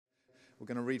We're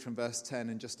going to read from verse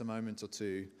 10 in just a moment or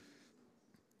two.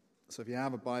 So if you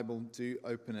have a Bible, do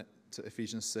open it to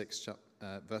Ephesians 6,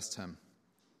 verse 10.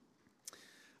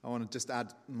 I want to just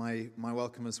add my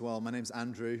welcome as well. My name's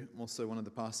Andrew. I'm also one of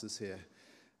the pastors here.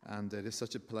 And it is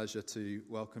such a pleasure to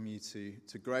welcome you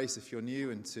to Grace if you're new.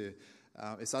 And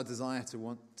it's our desire to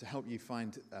want to help you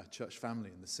find a church family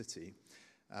in the city.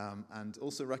 And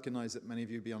also recognize that many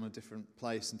of you will be on a different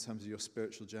place in terms of your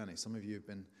spiritual journey. Some of you have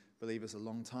been believers a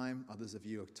long time. Others of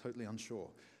you are totally unsure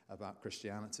about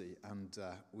Christianity. And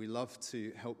we love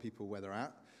to help people where they're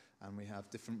at. And we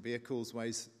have different vehicles,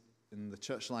 ways in the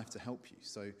church life to help you.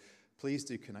 So please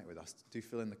do connect with us. Do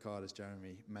fill in the card, as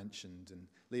Jeremy mentioned, and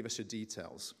leave us your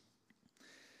details.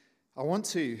 I want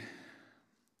to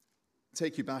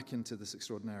take you back into this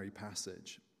extraordinary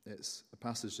passage. It's a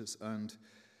passage that's earned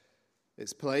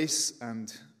its place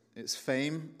and its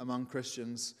fame among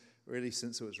Christians really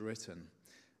since it was written,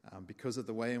 because of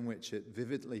the way in which it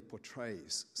vividly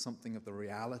portrays something of the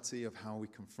reality of how we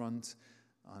confront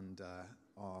and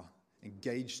are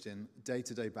engaged in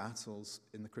day-to-day battles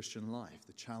in the Christian life,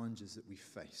 the challenges that we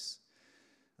face.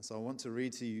 And so I want to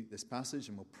read to you this passage,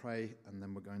 and we'll pray, and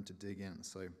then we're going to dig in.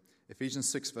 So Ephesians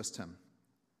 6, verse 10.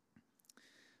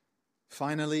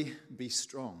 Finally, be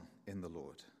strong in the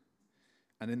Lord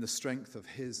and in the strength of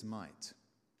his might.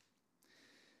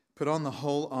 Put on the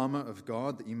whole armor of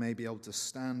God, that you may be able to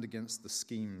stand against the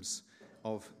schemes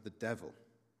of the devil.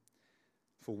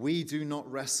 For we do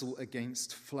not wrestle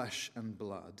against flesh and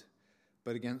blood,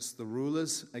 but against the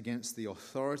rulers, against the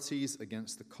authorities,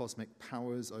 against the cosmic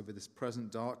powers over this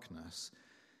present darkness,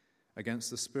 against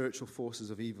the spiritual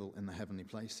forces of evil in the heavenly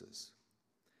places.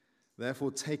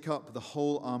 Therefore, take up the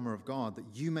whole armor of God, that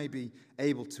you may be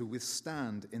able to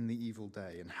withstand in the evil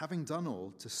day, and having done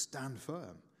all, to stand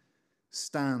firm.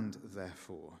 Stand,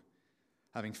 therefore,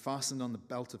 having fastened on the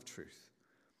belt of truth,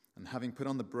 and having put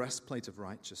on the breastplate of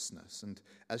righteousness, and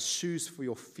as shoes for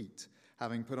your feet,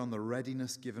 having put on the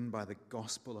readiness given by the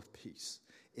gospel of peace.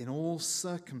 In all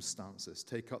circumstances,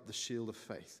 take up the shield of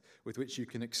faith, with which you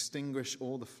can extinguish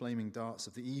all the flaming darts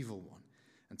of the evil one,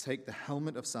 and take the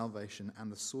helmet of salvation and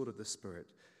the sword of the Spirit,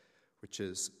 which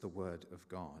is the word of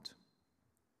God.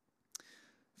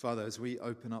 Father, as we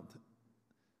open up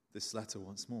this letter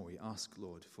once more, we ask,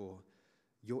 Lord, for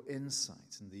your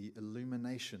insight and the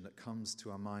illumination that comes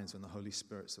to our minds when the Holy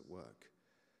Spirit's at work,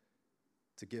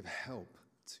 to give help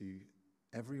to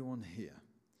everyone here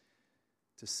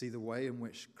to see the way in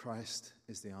which Christ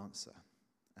is the answer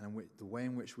and the way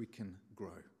in which we can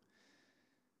grow.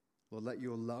 Lord, let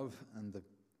your love and the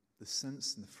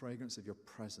sense and the fragrance of your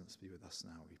presence be with us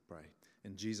now, we pray.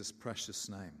 In Jesus' precious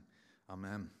name,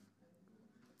 amen.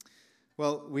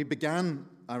 Well,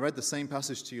 I read the same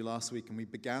passage to you last week, and we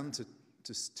began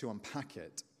to unpack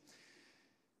it.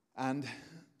 And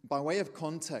by way of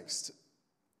context,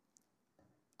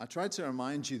 I tried to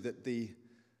remind you that the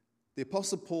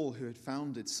Apostle Paul, who had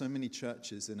founded so many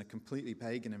churches in a completely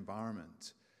pagan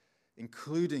environment,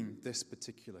 including this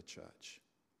particular church,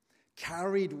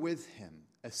 carried with him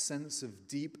a sense of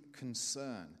deep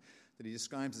concern that he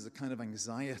describes as a kind of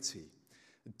anxiety,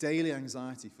 a daily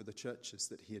anxiety for the churches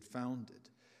that he had founded,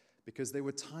 because they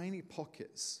were tiny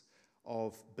pockets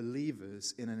of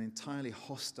believers in an entirely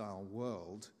hostile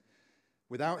world,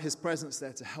 without his presence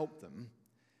there to help them.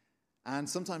 And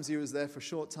sometimes he was there for a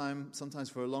short time, sometimes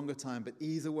for a longer time, but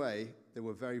either way, they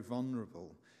were very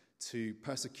vulnerable to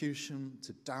persecution,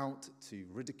 to doubt, to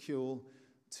ridicule,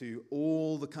 to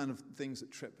all the kind of things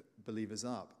that trip believers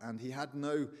up. And he had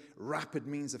no rapid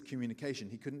means of communication.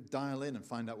 He couldn't dial in and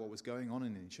find out what was going on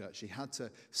in the church. He had to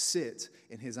sit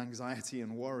in his anxiety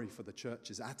and worry for the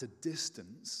churches at a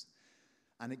distance,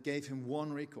 and it gave him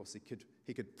one recourse.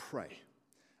 He could pray.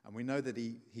 And we know that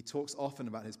he talks often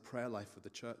about his prayer life for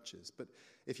the churches. But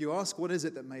if you ask what is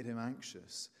it that made him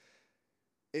anxious,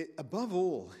 it, above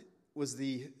all, was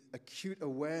the acute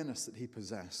awareness that he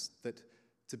possessed that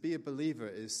to be a believer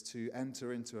is to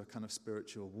enter into a kind of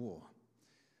spiritual war.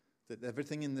 That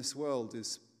everything in this world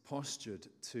is postured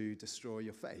to destroy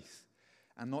your faith.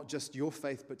 And not just your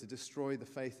faith, but to destroy the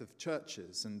faith of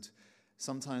churches. And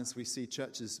sometimes we see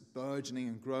churches burgeoning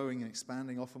and growing and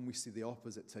expanding. Often we see the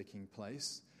opposite taking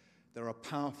place. There are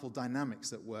powerful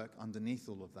dynamics at work underneath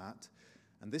all of that.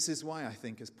 And this is why I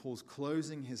think as Paul's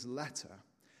closing his letter,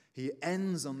 he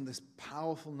ends on this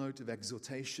powerful note of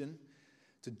exhortation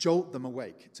to jolt them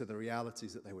awake to the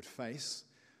realities that they would face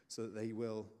so that they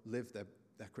will live their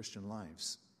Christian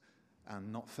lives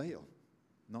and not fail,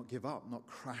 not give up, not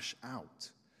crash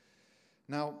out.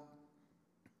 Now,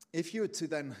 if you were to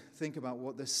then think about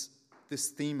what this this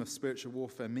theme of spiritual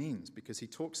warfare means, because he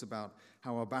talks about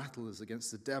how our battle is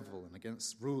against the devil and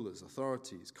against rulers,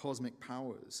 authorities, cosmic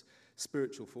powers,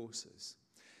 spiritual forces.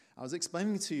 I was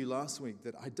explaining to you last week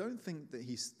that I don't think that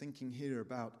he's thinking here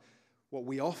about what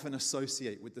we often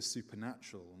associate with the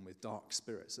supernatural and with dark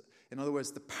spirits. In other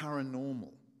words, the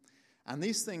paranormal. And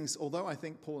these things, although I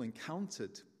think Paul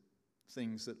encountered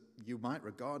things that you might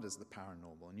regard as the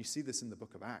paranormal, and you see this in the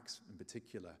book of Acts in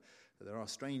particular, that there are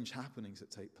strange happenings that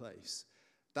take place,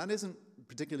 that isn't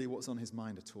particularly what's on his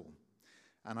mind at all.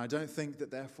 And I don't think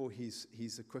that therefore he's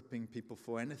equipping people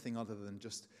for anything other than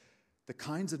just the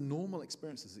kinds of normal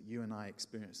experiences that you and I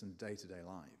experience in day-to-day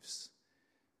lives.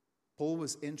 Paul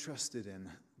was interested in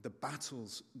the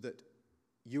battles that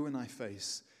you and I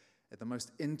face at the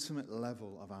most intimate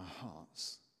level of our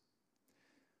hearts,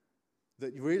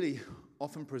 that really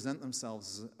often present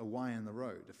themselves as a Y in the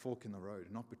road, a fork in the road,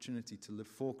 an opportunity to live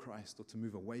for Christ or to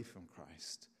move away from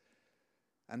Christ.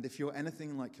 And if you're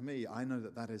anything like me, I know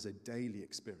that that is a daily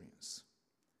experience.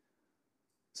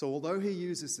 So although he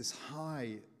uses this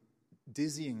high,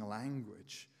 dizzying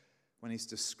language when he's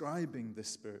describing this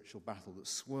spiritual battle that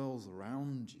swirls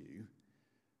around you,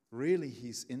 really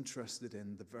he's interested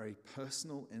in the very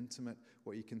personal, intimate,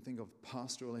 what you can think of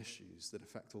pastoral issues that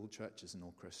affect all churches and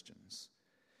all Christians.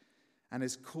 And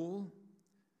his call,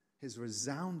 his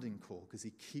resounding call, because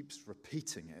he keeps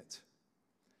repeating it,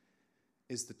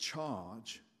 is the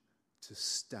charge to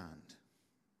stand.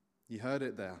 You heard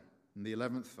it there in the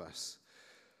 11th verse.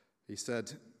 He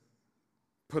said,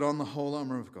 "Put on the whole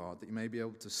armor of God that you may be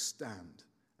able to stand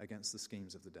against the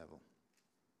schemes of the devil."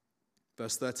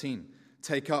 Verse 13,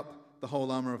 "Take up the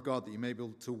whole armor of God that you may be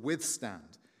able to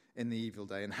withstand in the evil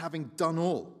day, and having done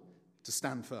all, to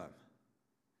stand firm."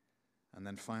 And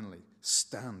then finally,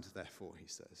 "Stand, therefore," he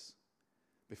says,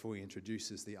 before he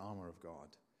introduces the armor of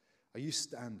God. Are you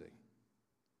standing?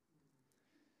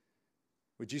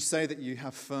 Would you say that you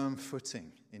have firm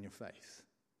footing in your faith?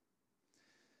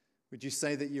 Would you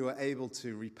say that you are able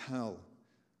to repel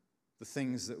the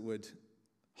things that would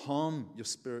harm your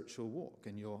spiritual walk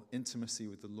and your intimacy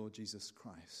with the Lord Jesus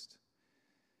Christ?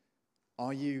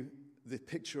 Are you the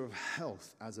picture of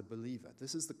health as a believer?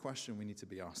 This is the question we need to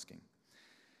be asking.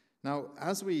 Now,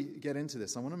 as we get into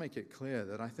this, I want to make it clear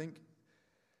that I think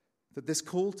that this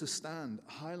call to stand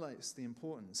highlights the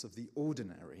importance of the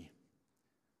ordinary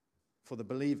for the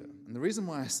believer. And the reason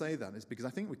why I say that is because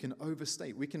I think we can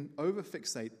overstate, we can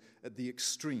overfixate at the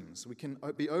extremes. We can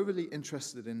be overly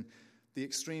interested in the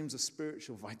extremes of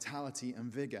spiritual vitality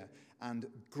and vigor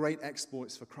and great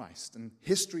exploits for Christ. And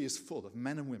history is full of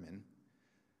men and women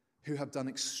who have done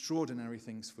extraordinary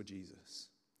things for Jesus.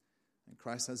 And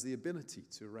Christ has the ability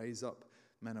to raise up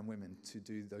men and women to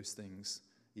do those things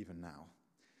even now.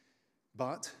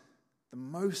 But the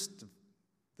most of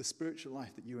the spiritual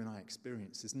life that you and I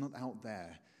experience is not out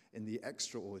there in the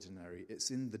extraordinary.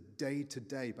 It's in the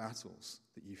day-to-day battles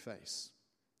that you face,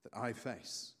 that I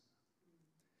face.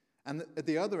 And at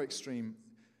the other extreme,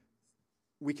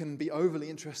 we can be overly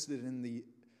interested in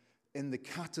the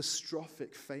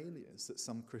catastrophic failures that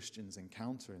some Christians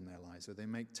encounter in their lives, where they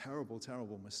make terrible,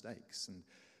 terrible mistakes and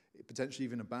potentially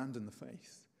even abandon the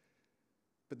faith.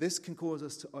 But this can cause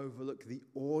us to overlook the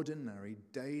ordinary,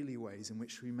 daily ways in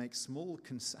which we make small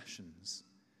concessions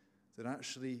that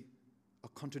actually are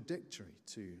contradictory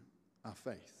to our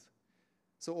faith.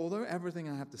 So although everything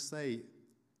I have to say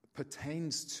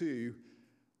pertains to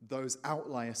those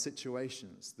outlier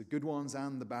situations, the good ones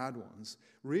and the bad ones,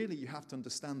 really you have to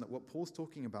understand that what Paul's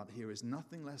talking about here is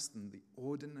nothing less than the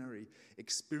ordinary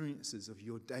experiences of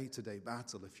your day-to-day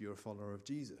battle if you're a follower of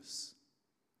Jesus.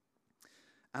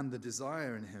 And the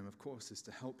desire in him, of course, is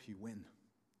to help you win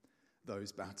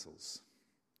those battles.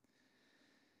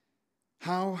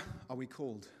 How are we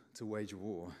called to wage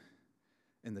war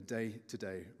in the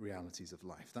day-to-day realities of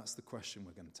life? That's the question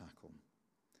we're going to tackle.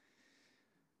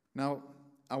 Now,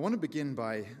 I want to begin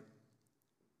by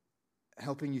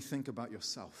helping you think about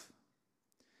yourself.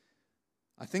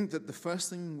 I think that the first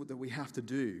thing that we have to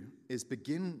do is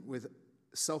begin with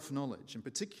self-knowledge, and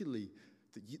particularly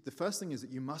the first thing is that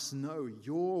you must know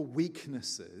your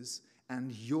weaknesses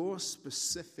and your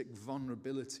specific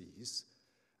vulnerabilities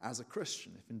as a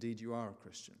Christian, if indeed you are a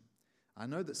Christian. I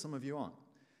know that some of you aren't,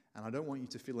 and I don't want you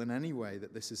to feel in any way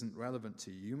that this isn't relevant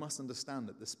to you. You must understand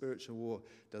that the spiritual war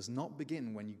does not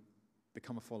begin when you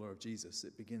become a follower of Jesus.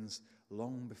 It begins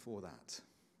long before that.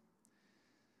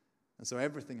 And so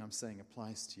everything I'm saying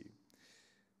applies to you.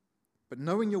 But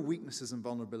knowing your weaknesses and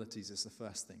vulnerabilities is the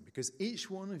first thing, because each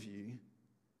one of you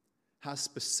has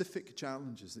specific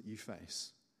challenges that you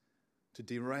face to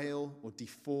derail or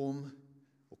deform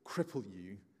or cripple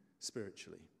you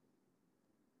spiritually.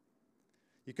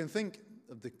 You can think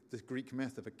of the Greek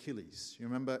myth of Achilles. You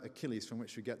remember Achilles, from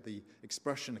which we get the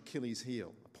expression Achilles'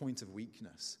 heel, a point of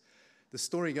weakness. The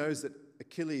story goes that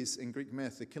Achilles, in Greek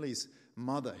myth, Achilles'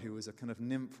 mother, who was a kind of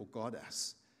nymph or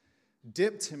goddess,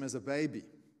 dipped him as a baby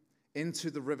into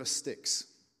the river Styx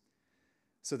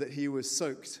so that he was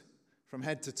soaked from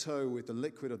head to toe with the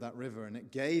liquid of that river, and it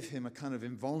gave him a kind of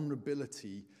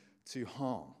invulnerability to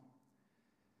harm.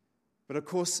 But of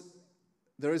course,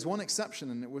 there is one exception,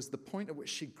 and it was the point at which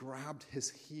she grabbed his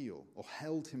heel or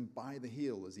held him by the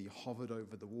heel as he hovered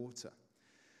over the water.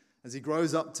 As he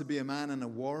grows up to be a man and a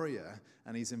warrior,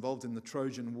 and he's involved in the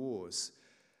Trojan Wars,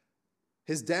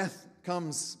 his death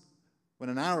comes when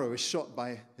an arrow is shot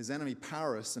by his enemy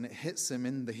Paris, and it hits him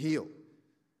in the heel.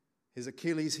 His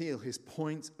Achilles' heel, his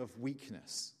point of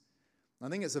weakness. I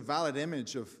think it's a valid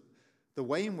image of the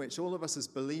way in which all of us as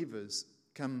believers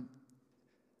can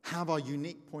have our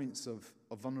unique points of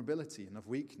vulnerability and of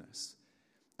weakness.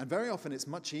 And very often it's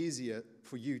much easier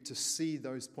for you to see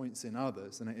those points in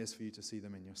others than it is for you to see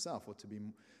them in yourself, or to be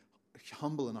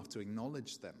humble enough to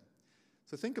acknowledge them.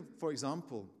 So think of, for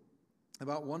example,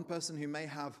 about one person who may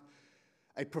have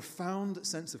a profound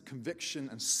sense of conviction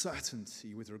and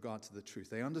certainty with regard to the truth.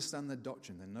 They understand their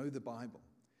doctrine, they know the Bible.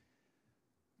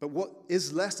 But what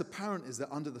is less apparent is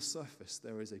that under the surface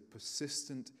there is a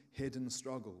persistent hidden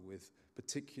struggle with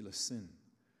particular sin,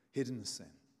 hidden sin.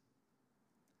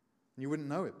 And you wouldn't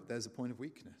know it, but there's a point of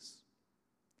weakness.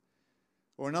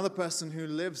 Or another person who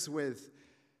lives with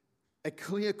a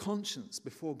clear conscience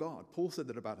before God. Paul said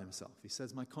that about himself. He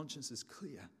says, my conscience is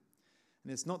clear.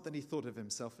 And it's not that he thought of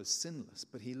himself as sinless,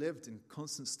 but he lived in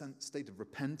constant state of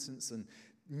repentance and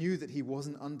knew that he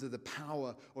wasn't under the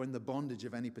power or in the bondage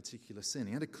of any particular sin.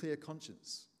 He had a clear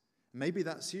conscience. Maybe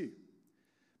that's you.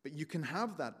 But you can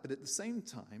have that, but at the same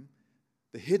time,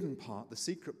 the hidden part, the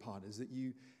secret part, is that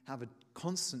you have a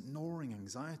constant gnawing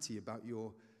anxiety about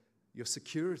your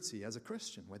security as a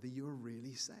Christian, whether you're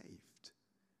really saved.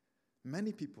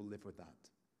 Many people live with that.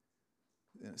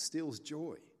 It steals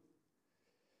joy.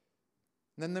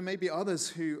 And then there may be others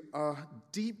who are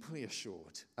deeply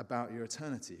assured about your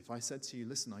eternity. If I said to you,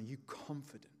 listen, are you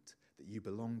confident that you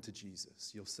belong to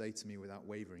Jesus? You'll say to me without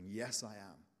wavering, yes, I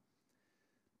am.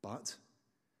 But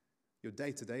your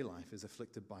day-to-day life is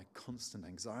afflicted by constant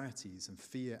anxieties and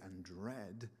fear and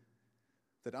dread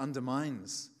that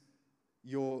undermines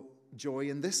your joy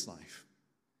in this life.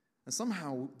 And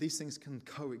somehow these things can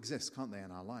coexist, can't they,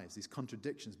 in our lives, these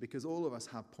contradictions, because all of us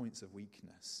have points of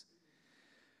weakness.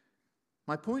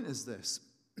 My point is this.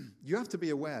 You have to be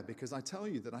aware, because I tell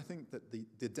you that I think that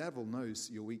the devil knows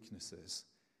your weaknesses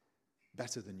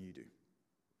better than you do.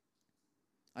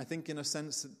 I think in a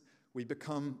sense that we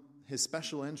become his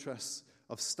special interests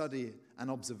of study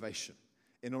and observation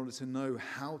in order to know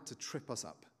how to trip us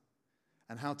up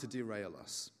and how to derail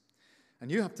us.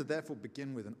 And you have to therefore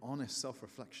begin with an honest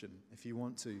self-reflection if you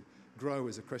want to grow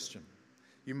as a Christian.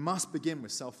 You must begin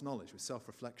with self-knowledge, with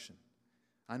self-reflection.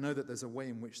 I know that there's a way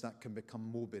in which that can become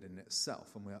morbid in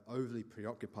itself, and we are overly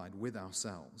preoccupied with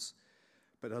ourselves.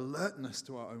 But alertness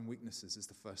to our own weaknesses is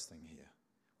the first thing here.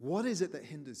 What is it that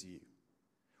hinders you?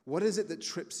 What is it that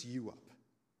trips you up?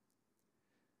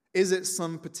 Is it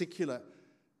some particular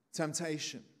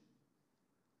temptation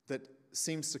that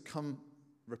seems to come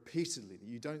repeatedly, that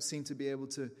you don't seem to be able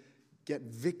to get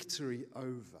victory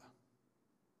over?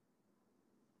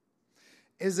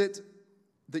 Is it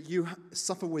that you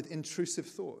suffer with intrusive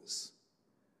thoughts?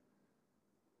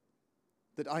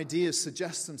 That ideas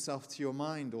suggest themselves to your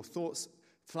mind, or thoughts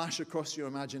flash across your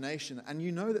imagination, and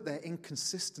you know that they're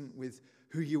inconsistent with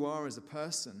who you are as a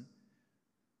person,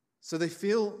 so they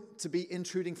feel to be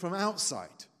intruding from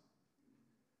outside,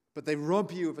 but they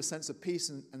rob you of a sense of peace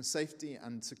and safety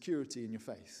and security in your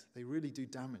faith. They really do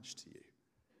damage to you.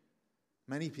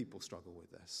 Many people struggle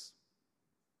with this.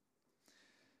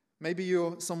 Maybe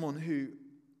you're someone who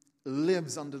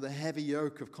lives under the heavy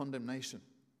yoke of condemnation,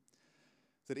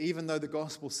 that even though the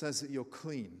gospel says that you're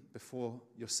clean before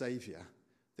your Savior,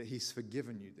 that he's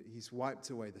forgiven you, that he's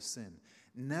wiped away the sin,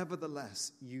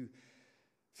 nevertheless you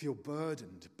feel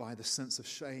burdened by the sense of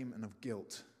shame and of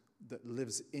guilt that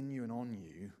lives in you and on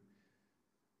you,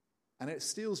 and it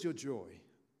steals your joy,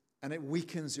 and it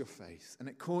weakens your faith, and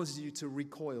it causes you to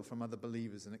recoil from other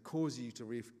believers, and it causes you to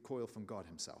recoil from God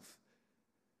himself.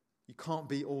 You can't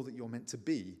be all that you're meant to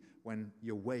be when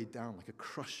you're weighed down like a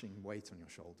crushing weight on your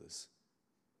shoulders.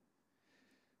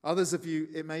 Others of you,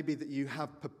 it may be that you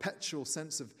have perpetual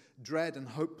sense of dread and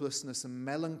hopelessness and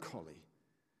melancholy.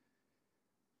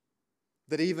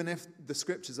 That even if the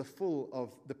scriptures are full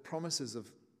of the promises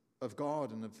of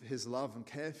God and of his love and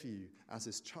care for you as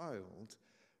his child,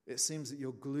 it seems that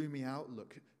your gloomy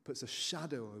outlook puts a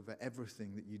shadow over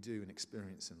everything that you do and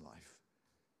experience in life.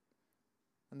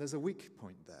 And there's a weak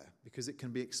point there because it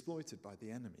can be exploited by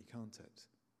the enemy, can't it?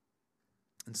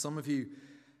 And some of you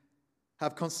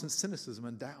have constant cynicism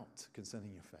and doubt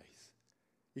concerning your faith.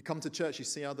 You come to church, you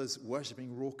see others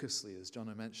worshipping raucously, as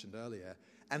Jono mentioned earlier,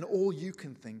 and all you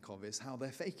can think of is how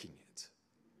they're faking it.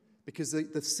 Because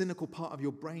the cynical part of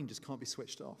your brain just can't be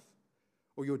switched off.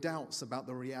 Or your doubts about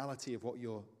the reality of what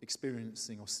you're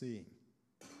experiencing or seeing.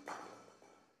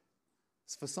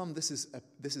 So for some, this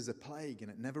is a plague,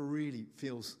 and it never really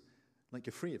feels like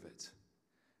you're free of it.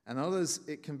 And others,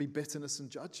 it can be bitterness and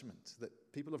judgment, that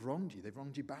people have wronged you. They've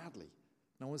wronged you badly.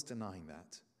 No one's denying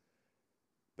that.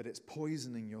 But it's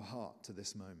poisoning your heart to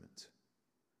this moment.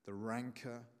 The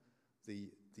rancor, the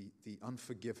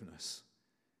unforgiveness.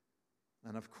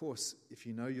 And of course, if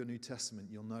you know your New Testament,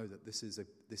 you'll know that this is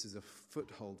a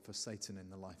foothold for Satan in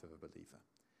the life of a believer.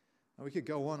 And we could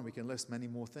go on, we can list many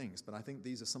more things, but I think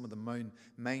these are some of the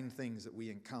main things that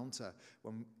we encounter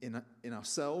when in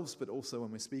ourselves, but also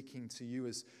when we're speaking to you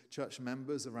as church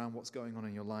members around what's going on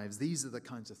in your lives. These are the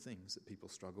kinds of things that people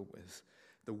struggle with,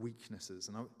 the weaknesses.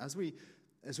 And as we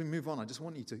move on, I just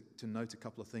want you to note a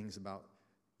couple of things about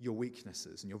your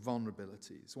weaknesses and your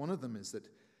vulnerabilities. One of them is that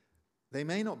they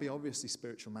may not be obviously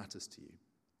spiritual matters to you.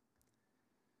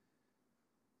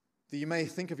 That you may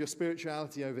think of your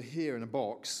spirituality over here in a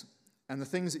box, and the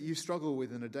things that you struggle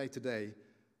with in a day-to-day,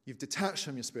 you've detached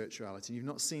from your spirituality. You've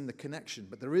not seen the connection,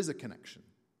 but there is a connection.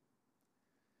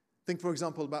 Think, for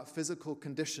example, about physical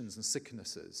conditions and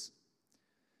sicknesses.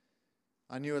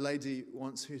 I knew a lady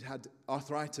once who'd had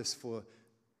arthritis for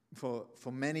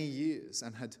many years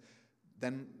and had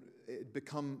then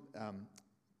become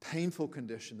painful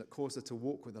condition that caused her to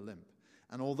walk with a limp.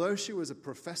 And although she was a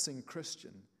professing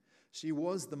Christian, she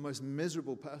was the most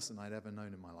miserable person I'd ever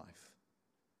known in my life.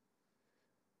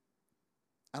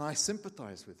 And I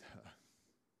sympathize with her.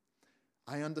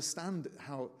 I understand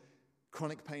how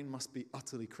chronic pain must be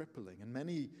utterly crippling. And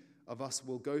many of us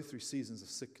will go through seasons of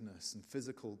sickness and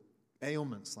physical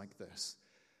ailments like this.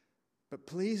 But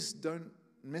please don't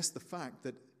miss the fact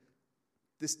that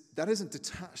that isn't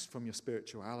detached from your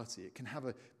spirituality. It can have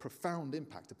a profound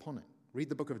impact upon it. Read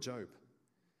the book of Job.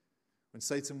 When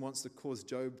Satan wants to cause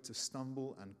Job to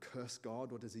stumble and curse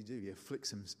God, what does he do? He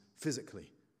afflicts him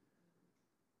physically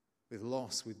with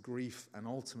loss, with grief, and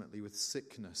ultimately with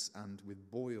sickness and with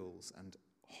boils and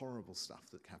horrible stuff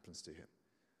that happens to him.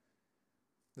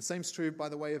 The same's true, by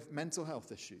the way, of mental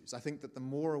health issues. I think that the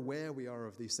more aware we are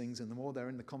of these things and the more they're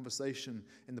in the conversation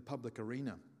in the public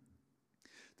arena,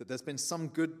 that there's been some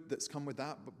good that's come with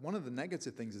that, but one of the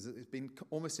negative things is that it's been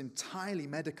almost entirely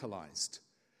medicalized,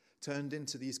 turned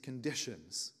into these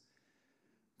conditions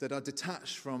that are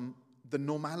detached from the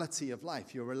normality of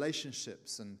life, your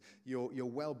relationships and your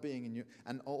well-being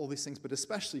and all these things, but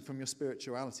especially from your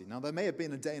spirituality. Now, there may have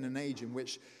been a day and an age in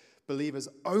which believers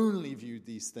only viewed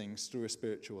these things through a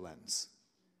spiritual lens.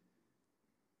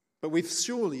 But we've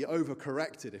surely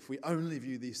overcorrected if we only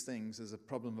view these things as a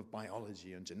problem of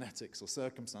biology and genetics or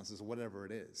circumstances or whatever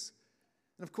it is.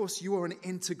 And of course, you are an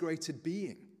integrated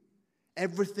being.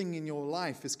 Everything in your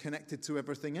life is connected to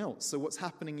everything else. So what's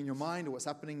happening in your mind or what's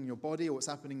happening in your body or what's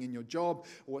happening in your job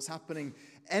or what's happening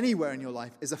anywhere in your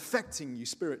life is affecting you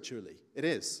spiritually. It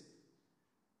is.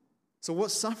 So what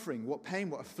suffering, what pain,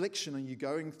 what affliction are you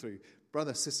going through?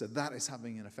 Brother, sister, that is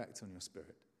having an effect on your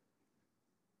spirit.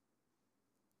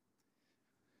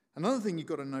 Another thing you've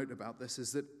got to note about this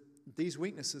is that these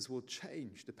weaknesses will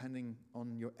change depending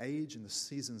on your age and the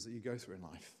seasons that you go through in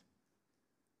life.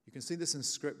 You can see this in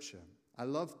Scripture. I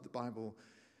love the Bible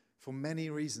for many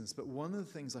reasons, but one of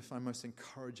the things I find most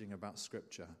encouraging about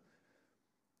Scripture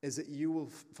is that you will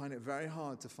find it very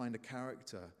hard to find a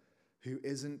character who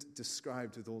isn't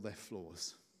described with all their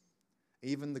flaws,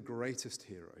 even the greatest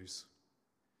heroes.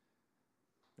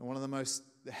 And one of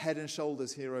the head and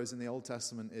shoulders heroes in the Old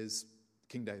Testament is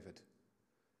King David.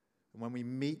 And when we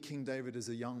meet King David as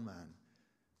a young man,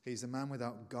 he's a man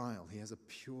without guile. He has a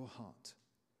pure heart.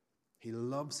 He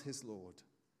loves his Lord.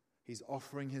 He's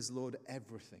offering his Lord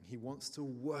everything. He wants to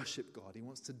worship God. He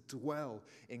wants to dwell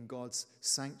in God's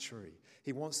sanctuary.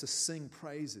 He wants to sing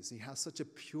praises. He has such a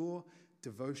pure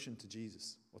devotion to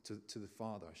Jesus, or to the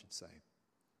Father, I should say.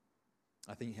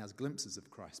 I think he has glimpses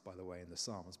of Christ, by the way, in the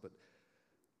Psalms, but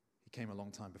he came a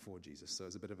long time before Jesus, so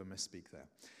it's a bit of a misspeak there.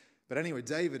 But anyway,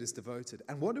 David is devoted.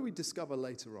 And what do we discover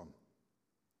later on?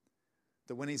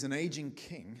 That when he's an aging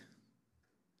king,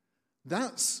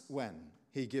 that's when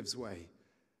he gives way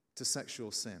to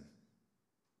sexual sin.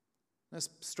 That's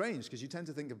strange because you tend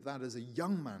to think of that as a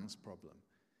young man's problem.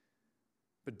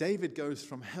 But David goes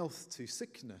from health to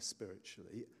sickness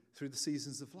spiritually through the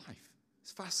seasons of life.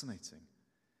 It's fascinating.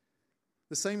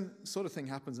 The same sort of thing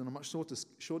happens on a much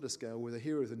shorter scale with a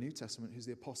hero of the New Testament who's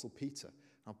the Apostle Peter.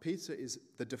 Now, Peter is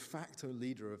the de facto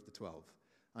leader of the 12.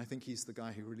 I think he's the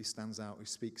guy who really stands out, who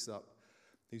speaks up,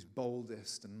 who's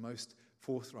boldest and most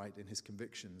forthright in his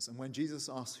convictions. And when Jesus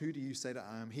asks, "Who do you say that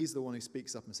I am?" he's the one who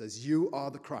speaks up and says, "You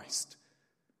are the Christ."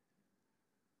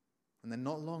 And then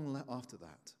not long after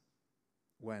that,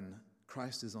 when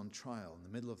Christ is on trial in the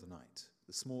middle of the night,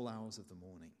 the small hours of the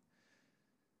morning,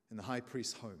 in the high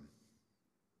priest's home,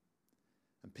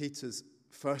 and Peter's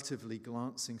furtively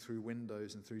glancing through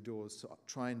windows and through doors to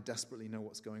try and desperately know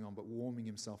what's going on, but warming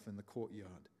himself in the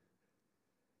courtyard.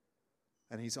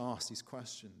 And he's asked, he's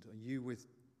questioned, "Are you with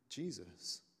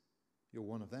Jesus? You're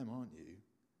one of them, aren't you?"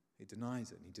 He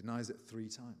denies it, and he denies it 3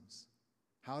 times.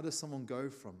 How does someone go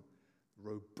from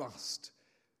robust,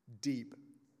 deep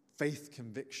faith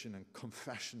conviction and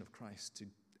confession of Christ to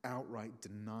outright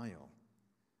denial?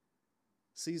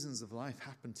 Seasons of life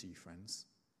happen to you, friends.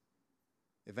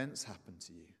 Events happen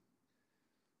to you.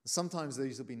 Sometimes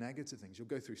these will be negative things. You'll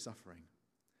go through suffering.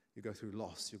 You'll go through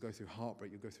loss. You'll go through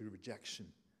heartbreak. You'll go through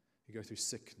rejection. You go through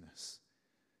sickness.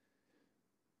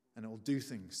 And it will do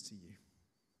things to you.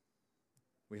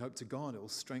 We hope to God it will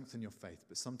strengthen your faith,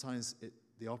 but sometimes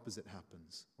the opposite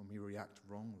happens when we react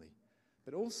wrongly.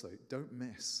 But also, don't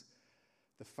miss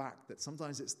the fact that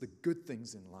sometimes it's the good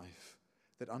things in life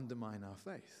that undermine our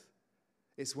faith.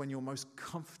 It's when you're most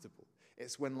comfortable.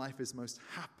 It's when life is most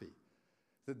happy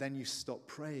that then you stop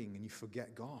praying and you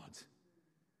forget God.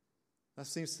 That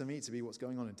seems to me to be what's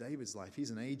going on in David's life. He's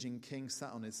an aging king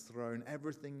sat on his throne.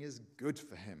 Everything is good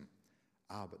for him.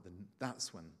 But then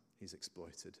that's when he's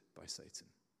exploited by Satan.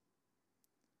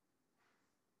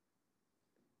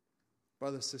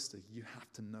 Brother, sister, you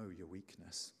have to know your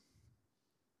weakness.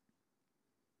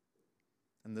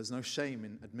 And there's no shame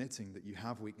in admitting that you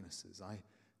have weaknesses. I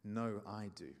know I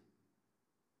do.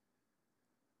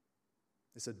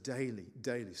 It's a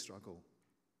daily struggle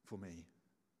for me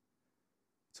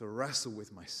to wrestle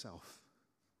with myself.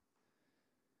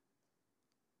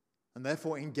 And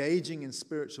therefore, engaging in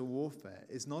spiritual warfare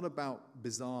is not about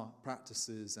bizarre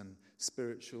practices and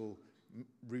spiritual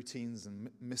routines and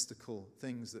mystical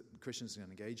things that Christians can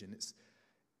engage in.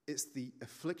 It's the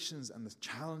afflictions and the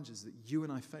challenges that you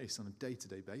and I face on a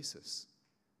day-to-day basis.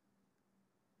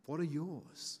 What are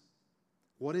yours?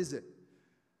 What is it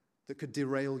that could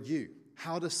derail you?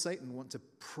 How does Satan want to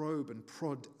probe and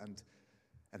prod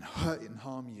and hurt and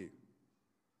harm you?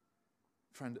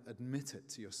 Friend, admit it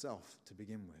to yourself to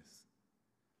begin with.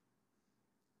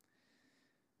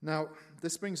 Now,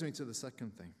 this brings me to the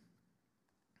second thing.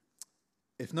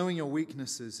 If knowing your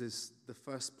weaknesses is the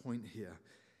first point here,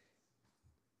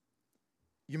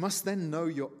 you must then know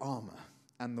your armor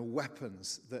and the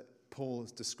weapons that Paul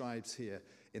describes here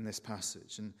in this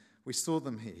passage. And we saw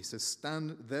them here. He says,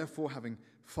 "Stand therefore, having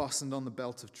fastened on the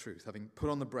belt of truth, having put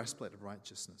on the breastplate of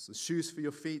righteousness, the shoes for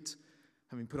your feet,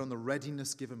 having put on the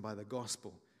readiness given by the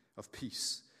gospel of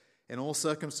peace. In all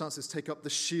circumstances, take up the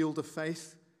shield of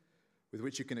faith, with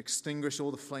which you can extinguish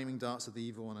all the flaming darts of the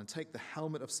evil one, and take the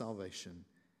helmet of salvation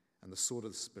and the sword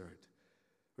of the Spirit,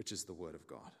 which is the word of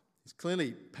God." He's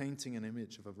clearly painting an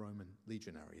image of a Roman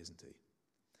legionary, isn't he?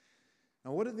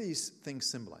 Now, what do these things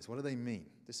symbolize? What do they mean?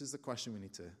 This is the question we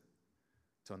need to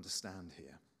understand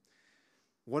here.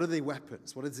 What are the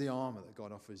weapons? What is the armor that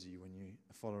God offers you when you're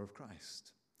a follower of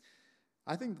Christ?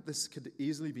 I think that this could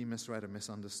easily be misread and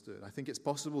misunderstood. I think it's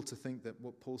possible to think that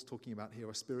what Paul's talking about here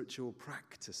are spiritual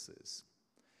practices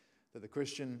that the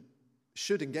Christian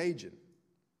should engage in,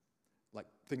 like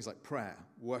things like prayer,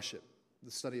 worship,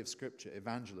 the study of Scripture,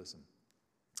 evangelism.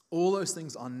 All those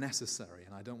things are necessary,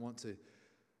 and I don't want to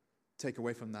take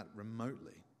away from that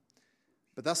remotely.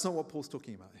 But that's not what Paul's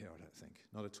talking about here, I don't think.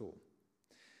 Not at all.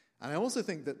 And I also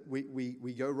think that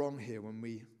we go wrong here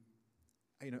when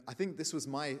I think this was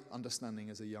my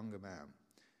understanding as a younger man.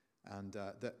 And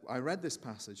that I read this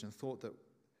passage and thought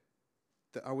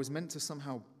that I was meant to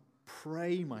somehow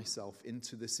pray myself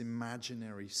into this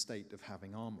imaginary state of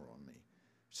having armor on me.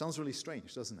 Which sounds really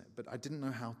strange, doesn't it? But I didn't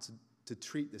know how to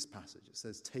treat this passage. It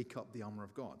says, "Take up the armor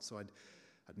of God." So I'd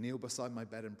kneel beside my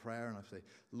bed in prayer and I'd say,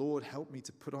 "Lord, help me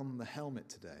to put on the helmet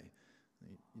today."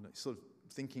 Sort of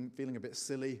feeling a bit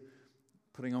silly,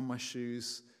 putting on my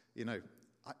shoes.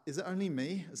 Is it only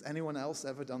me? Has anyone else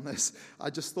ever done this? I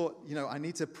just thought, I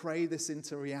need to pray this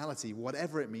into reality,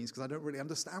 whatever it means, because I don't really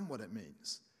understand what it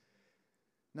means.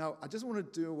 Now, I just want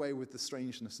to do away with the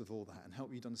strangeness of all that and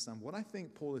help you to understand what I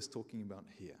think Paul is talking about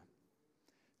here.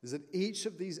 Is that each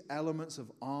of these elements of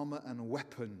armor and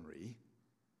weaponry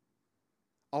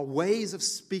are ways of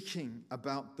speaking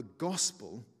about the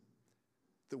gospel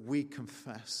that we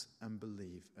confess and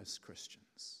believe as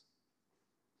Christians.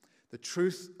 The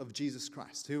truth of Jesus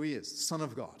Christ, who he is, Son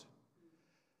of God.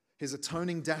 His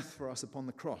atoning death for us upon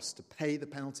the cross to pay the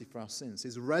penalty for our sins.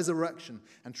 His resurrection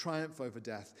and triumph over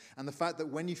death. And the fact that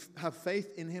when you have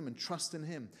faith in him and trust in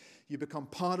him, you become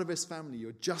part of his family.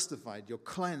 You're justified, you're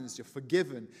cleansed, you're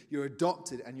forgiven, you're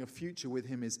adopted, and your future with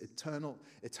him is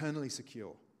eternally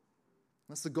secure.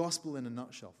 That's the gospel in a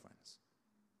nutshell, friends.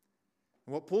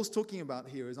 And what Paul's talking about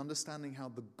here is understanding how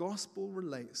the gospel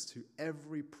relates to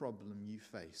every problem you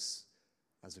face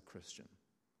as a Christian.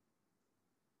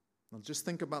 Now, just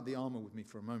think about the armor with me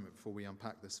for a moment before we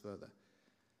unpack this further.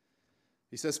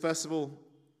 He says, first of all,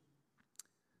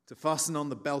 to fasten on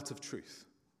the belt of truth.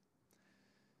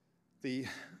 The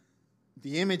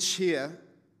image here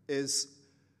is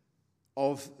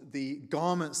of the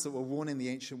garments that were worn in the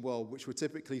ancient world, which were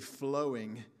typically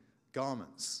flowing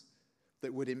garments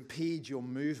that would impede your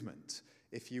movement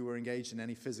if you were engaged in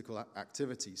any physical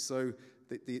activity. So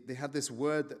they had this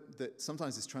word that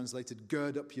sometimes is translated,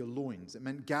 gird up your loins. It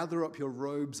meant gather up your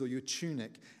robes or your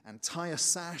tunic and tie a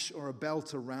sash or a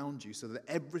belt around you so that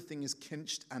everything is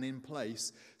cinched and in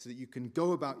place so that you can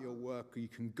go about your work or you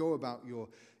can go about your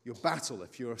battle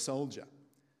if you're a soldier.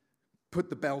 Put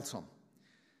the belt on.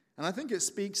 And I think it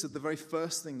speaks of the very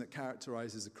first thing that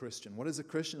characterizes a Christian. What is a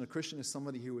Christian? A Christian is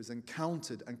somebody who has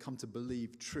encountered and come to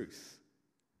believe truth.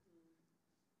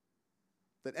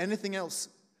 That anything else,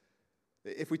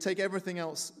 if we take everything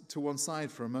else to one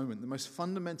side for a moment, the most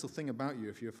fundamental thing about you,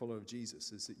 if you're a follower of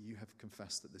Jesus, is that you have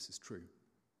confessed that this is true.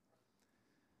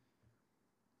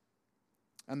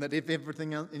 And that if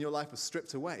everything else in your life was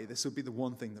stripped away, this would be the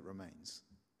one thing that remains.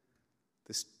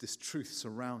 This truth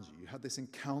surrounds you. You had this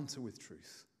encounter with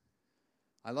truth.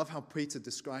 I love how Peter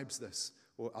describes this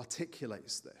or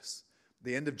articulates this.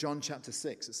 The end of John chapter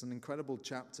 6, it's an incredible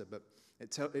chapter, but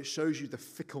it shows you the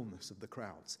fickleness of the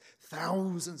crowds.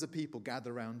 Thousands of people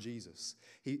gather around Jesus.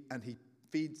 He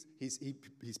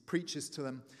preaches to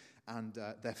them, and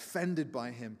they're offended by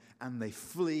him, and they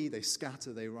flee, they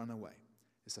scatter, they run away.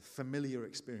 It's a familiar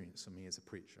experience for me as a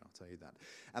preacher, I'll tell you that.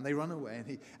 And they run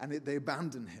away, and they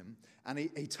abandon him. And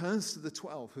he turns to the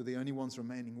 12, who are the only ones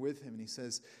remaining with him, and he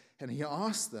says, and he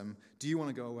asks them, do you want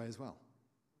to go away as well?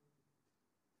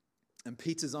 And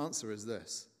Peter's answer is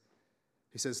this.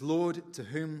 He says, Lord, to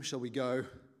whom shall we go?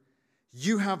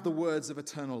 You have the words of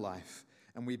eternal life,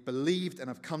 and we believed and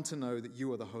have come to know that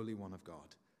you are the Holy One of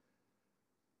God.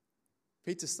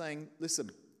 Peter's saying,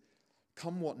 listen,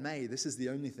 come what may, this is the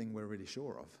only thing we're really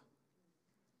sure of.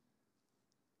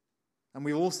 And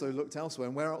we also looked elsewhere,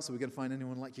 and where else are we going to find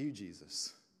anyone like you,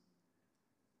 Jesus?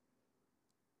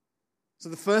 So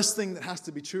the first thing that has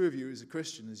to be true of you as a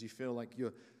Christian is you feel like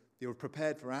you're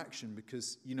prepared for action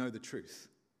because you know the truth.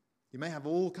 You may have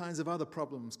all kinds of other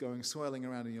problems swirling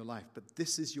around in your life, but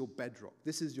this is your bedrock.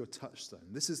 This is your touchstone.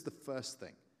 This is the first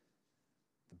thing.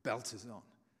 The belt is on,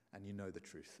 and you know the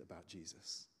truth about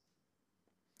Jesus.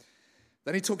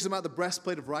 Then he talks about the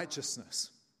breastplate of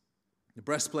righteousness. The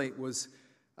breastplate was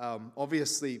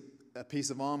obviously a piece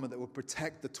of armor that would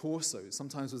protect the torso.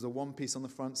 Sometimes it was a one piece on the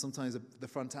front, sometimes the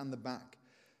front and the back.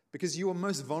 Because you were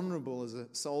most vulnerable as a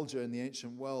soldier in the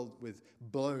ancient world with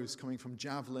blows coming from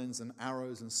javelins and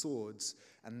arrows and swords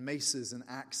and maces and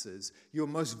axes. You were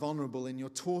most vulnerable in your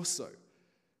torso.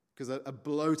 Because a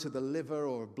blow to the liver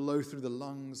or a blow through the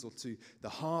lungs or to the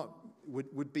heart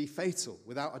would be fatal,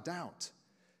 without a doubt.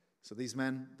 So these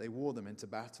men, they wore them into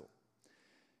battle.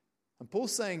 And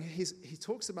Paul's saying, he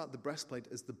talks about the breastplate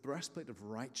as the breastplate of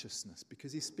righteousness,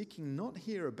 because he's speaking not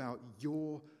here about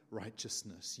your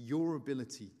righteousness, your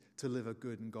ability to live a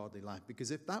good and godly life,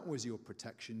 because if that was your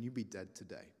protection, you'd be dead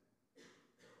today.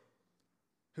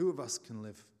 Who of us can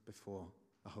live before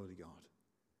a holy God?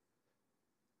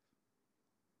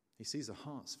 He sees our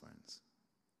hearts, friends.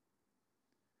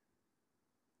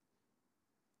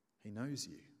 He knows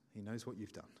you. He knows what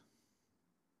you've done.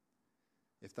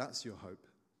 If that's your hope,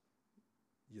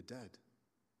 you're dead.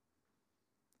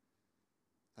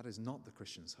 That is not the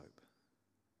Christian's hope.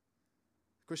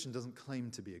 The Christian doesn't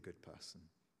claim to be a good person.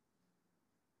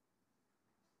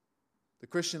 The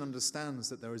Christian understands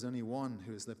that there is only one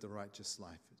who has lived a righteous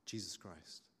life, Jesus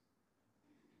Christ.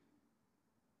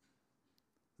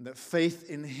 And that faith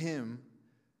in him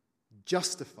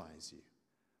justifies you,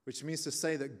 which means to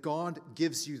say that God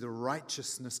gives you the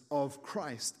righteousness of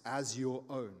Christ as your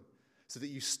own, so that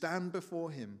you stand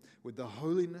before him with the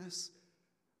holiness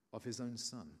of his own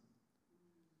Son.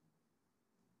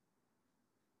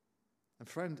 And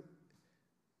friend,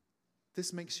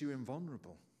 this makes you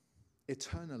invulnerable,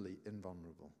 eternally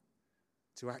invulnerable,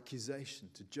 to accusation,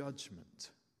 to judgment.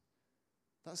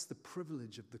 That's the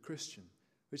privilege of the Christian.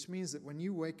 Which means that when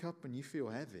you wake up and you feel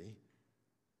heavy,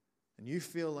 and you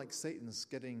feel like Satan's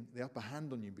getting the upper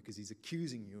hand on you because he's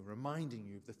accusing you, reminding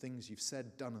you of the things you've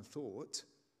said, done, and thought,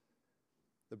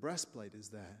 the breastplate is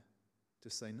there to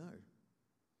say, no,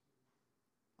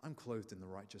 I'm clothed in the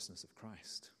righteousness of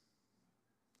Christ.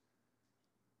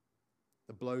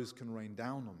 The blows can rain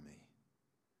down on me.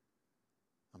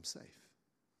 I'm safe.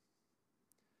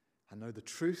 I know the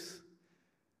truth.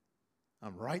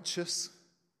 I'm righteous.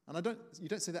 And you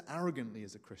don't say that arrogantly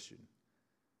as a Christian,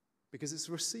 because it's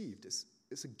received.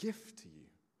 It's a gift to you.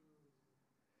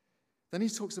 Then he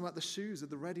talks about the shoes of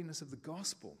the readiness of the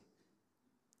gospel.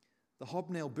 The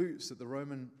hobnail boots that the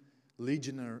Roman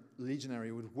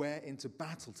legionary would wear into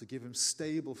battle to give him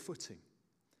stable footing.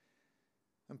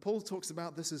 And Paul talks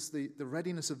about this as the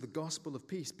readiness of the gospel of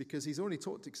peace, because he's already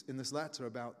talked in this letter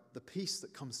about the peace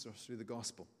that comes to us through the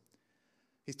gospel.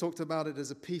 He's talked about it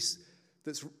as a peace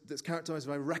that's characterized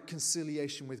by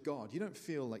reconciliation with God. You don't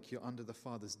feel like you're under the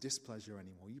Father's displeasure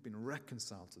anymore. You've been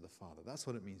reconciled to the Father. That's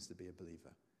what it means to be a believer.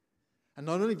 And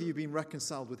not only have you been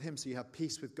reconciled with him, so you have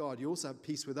peace with God, you also have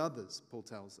peace with others, Paul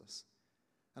tells us.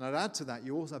 And I'd add to that,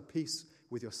 you also have peace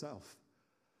with yourself.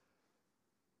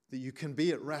 That you can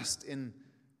be at rest in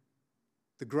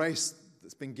the grace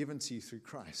that's been given to you through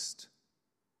Christ.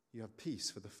 You have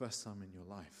peace for the first time in your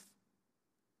life.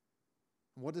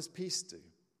 And what does peace do?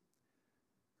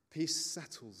 Peace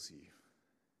settles you.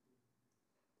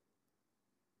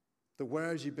 That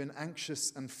whereas you've been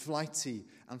anxious and flighty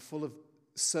and full of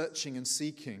searching and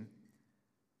seeking,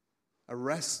 a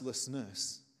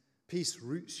restlessness, peace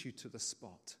roots you to the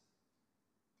spot.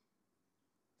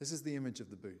 This is the image of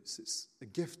the boots. It's a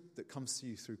gift that comes to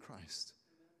you through Christ.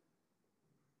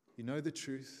 You know the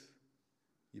truth.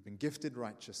 You've been gifted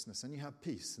righteousness, and you have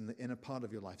peace in the inner part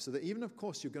of your life. So that even, of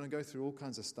course, you're going to go through all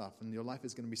kinds of stuff, and your life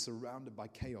is going to be surrounded by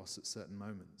chaos at certain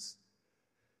moments.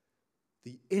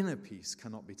 The inner peace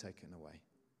cannot be taken away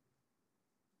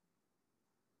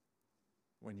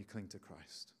when you cling to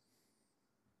Christ.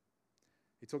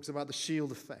 He talks about the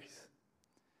shield of faith,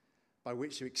 by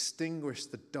which you extinguish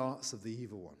the darts of the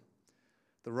evil one.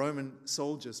 The Roman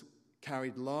soldiers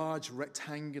carried large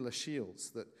rectangular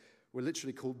shields that were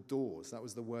literally called doors. That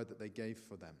was the word that they gave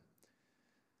for them,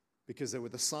 because they were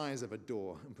the size of a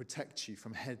door and protect you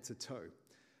from head to toe.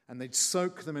 And they'd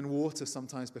soak them in water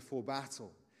sometimes before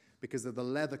battle, because of the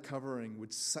leather covering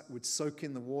would soak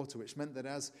in the water, which meant that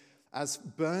as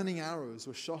burning arrows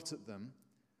were shot at them,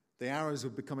 the arrows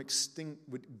would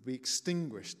be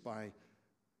extinguished by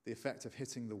the effect of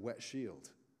hitting the wet shield.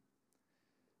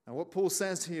 Now, what Paul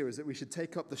says here is that we should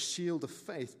take up the shield of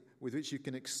faith with which you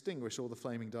can extinguish all the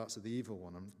flaming darts of the evil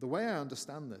one. And the way I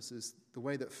understand this is the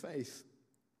way that faith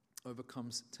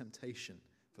overcomes temptation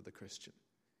for the Christian.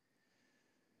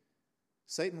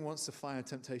 Satan wants to fire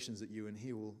temptations at you, and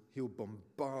he'll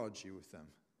bombard you with them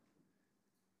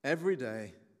every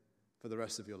day for the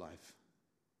rest of your life.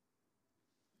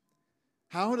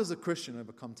 How does a Christian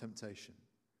overcome temptation?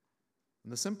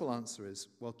 And the simple answer is,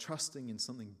 well, trusting in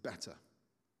something better.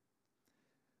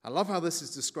 I love how this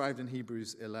is described in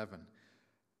Hebrews 11.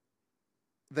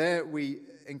 There we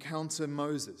encounter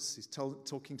Moses. He's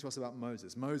talking to us about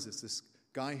Moses. Moses, this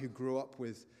guy who grew up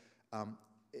with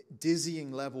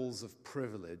dizzying levels of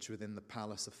privilege within the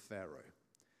palace of Pharaoh,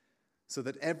 so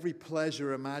that every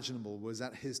pleasure imaginable was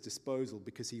at his disposal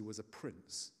because he was a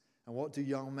prince. And what do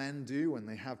young men do when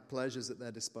they have pleasures at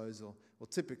their disposal? Well,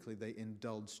 typically they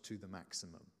indulge to the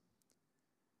maximum.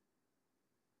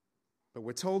 But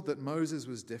we're told that Moses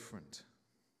was different.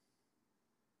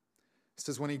 It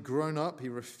says when he'd grown up, he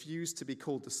refused to be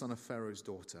called the son of Pharaoh's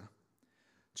daughter,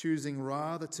 choosing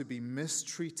rather to be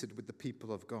mistreated with the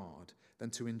people of God than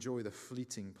to enjoy the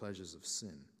fleeting pleasures of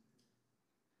sin.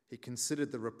 He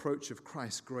considered the reproach of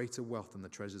Christ greater wealth than the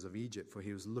treasures of Egypt, for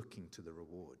he was looking to the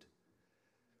reward.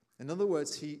 In other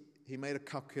words, he made a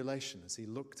calculation as he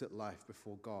looked at life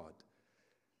before God.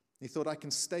 He thought, I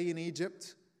can stay in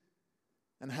Egypt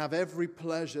and have every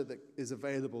pleasure that is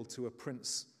available to a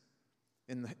prince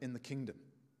in the kingdom.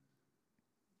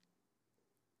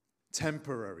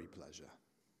 Temporary pleasure.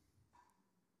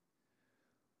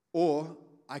 Or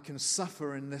I can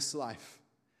suffer in this life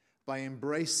by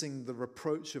embracing the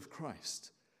reproach of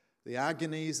Christ, the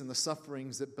agonies and the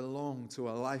sufferings that belong to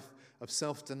a life of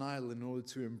self-denial in order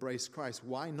to embrace Christ.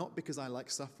 Why? Not because I like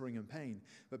suffering and pain,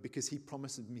 but because he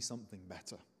promised me something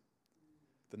better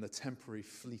than the temporary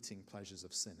fleeting pleasures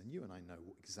of sin. And you and I know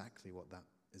exactly what that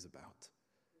is about.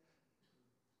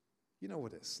 You know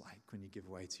what it's like when you give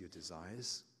way to your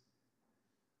desires.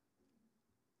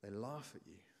 They laugh at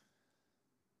you.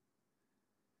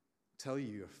 Tell you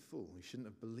you're a fool. You shouldn't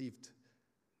have believed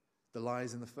the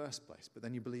lies in the first place, but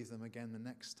then you believe them again the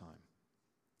next time.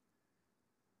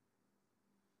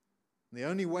 The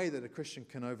only way that a Christian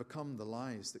can overcome the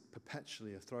lies that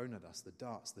perpetually are thrown at us, the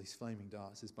darts, these flaming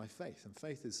darts, is by faith. And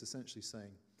faith is essentially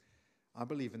saying, I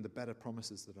believe in the better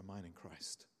promises that are mine in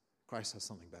Christ. Christ has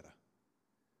something better.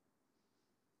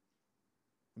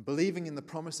 And believing in the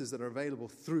promises that are available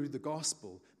through the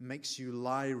gospel makes you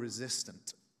lie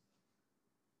resistant.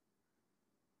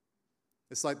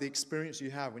 It's like the experience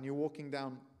you have when you're walking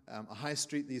down a high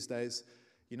street these days.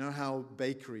 You know how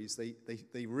bakeries,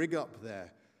 they rig up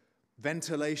their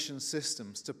ventilation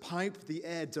systems to pipe the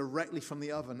air directly from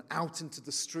the oven out into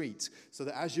the street so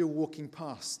that as you're walking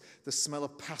past, the smell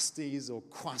of pasties or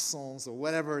croissants or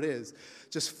whatever it is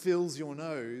just fills your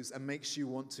nose and makes you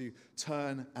want to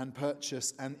turn and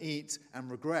purchase and eat and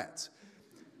regret.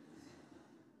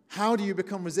 How do you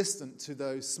become resistant to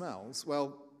those smells?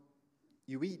 Well,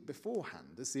 you eat beforehand.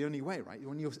 That's the only way, right?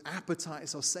 When your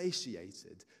appetites are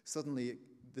satiated, suddenly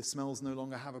the smells no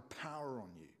longer have a power on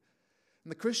you. And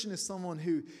the Christian is someone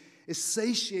who is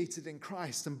satiated in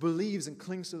Christ and believes and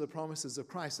clings to the promises of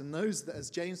Christ and knows that, as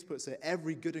James puts it,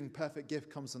 every good and perfect gift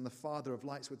comes from the Father of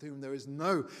lights, with whom there is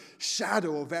no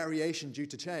shadow or variation due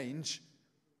to change.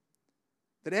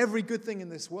 That every good thing in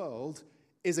this world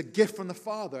is a gift from the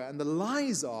Father, and the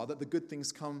lies are that the good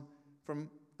things come from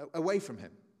away from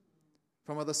him,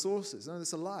 from other sources. No,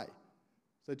 that's a lie.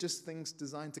 They're just things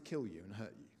designed to kill you and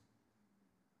hurt you.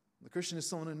 The Christian is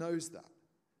someone who knows that.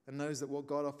 And knows that what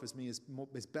God offers me is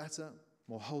better,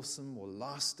 more wholesome, more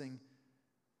lasting.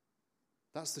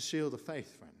 That's the shield of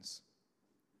faith, friends.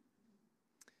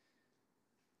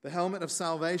 The helmet of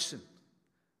salvation,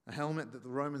 a helmet that the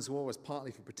Romans wore was partly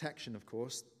for protection, of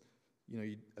course. You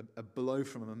know, a blow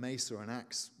from a mace or an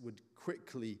axe would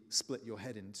quickly split your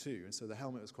head in two, and so the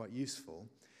helmet was quite useful.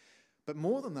 But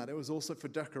more than that, it was also for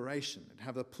decoration. It'd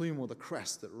have the plume or the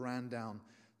crest that ran down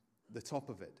the top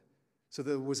of it. So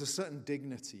there was a certain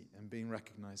dignity in being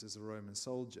recognized as a Roman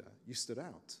soldier. You stood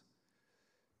out.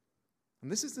 And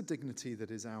this is the dignity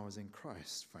that is ours in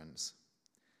Christ, friends.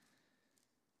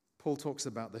 Paul talks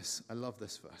about this. I love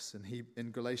this verse. And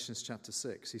in Galatians chapter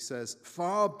 6, he says,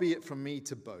 "Far be it from me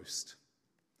to boast,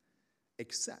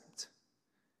 except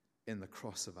in the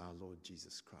cross of our Lord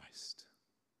Jesus Christ,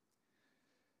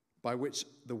 by which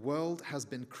the world has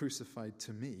been crucified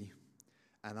to me,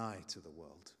 and I to the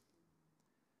world."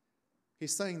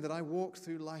 He's saying that I walk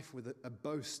through life with a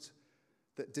boast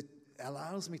that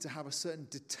allows me to have a certain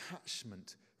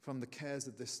detachment from the cares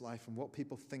of this life and what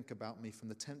people think about me, from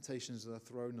the temptations that are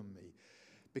thrown on me,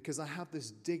 because I have this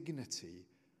dignity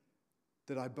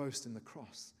that I boast in the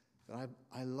cross, that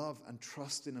I love and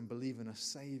trust in and believe in a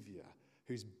Savior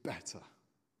who's better.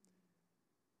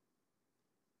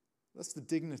 That's the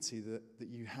dignity that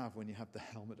you have when you have the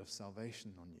helmet of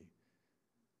salvation on you.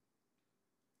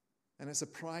 And it's a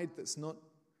pride that's not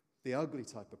the ugly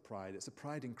type of pride. It's a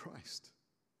pride in Christ.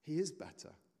 He is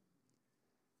better.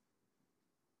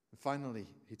 And finally,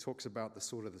 he talks about the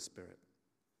sword of the Spirit,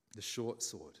 the short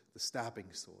sword, the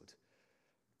stabbing sword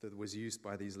that was used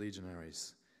by these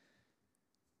legionaries.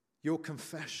 Your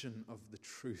confession of the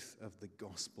truth of the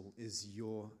gospel is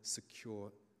your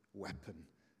secure weapon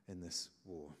in this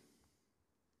war.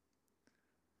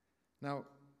 Now,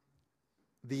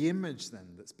 the image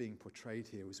then that's being portrayed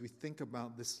here, as we think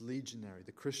about this legionary,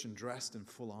 the Christian dressed in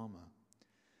full armor,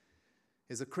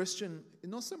 is a Christian,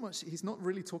 not so much, he's not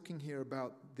really talking here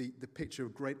about the picture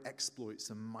of great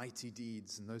exploits and mighty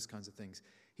deeds and those kinds of things.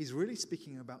 He's really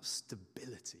speaking about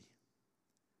stability,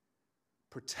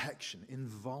 protection,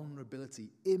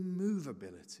 invulnerability,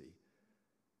 immovability,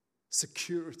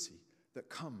 security that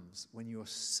comes when you are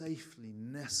safely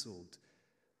nestled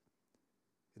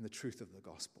in the truth of the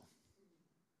gospel.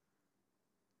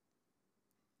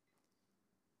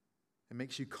 It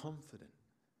makes you confident.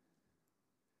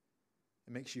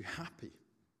 It makes you happy.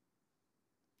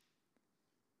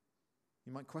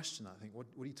 You might question that. I think, what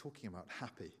are you talking about,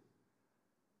 happy?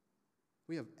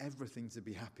 We have everything to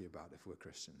be happy about if we're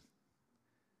Christian.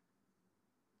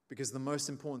 Because the most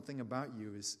important thing about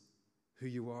you is who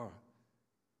you are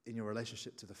in your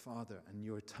relationship to the Father and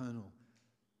your eternal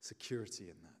security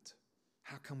in that.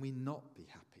 How can we not be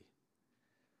happy?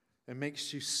 It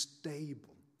makes you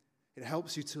stable. It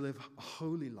helps you to live a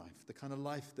holy life, the kind of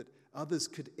life that others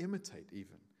could imitate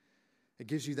even. It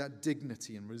gives you that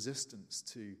dignity and resistance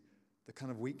to the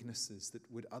kind of weaknesses that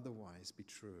would otherwise be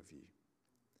true of you.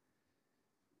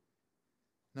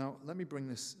 Now, let me bring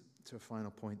this to a final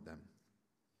point then.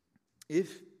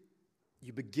 If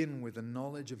you begin with a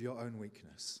knowledge of your own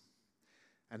weakness,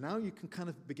 and now you can kind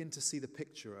of begin to see the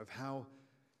picture of how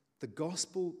the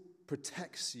gospel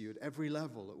protects you at every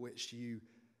level at which you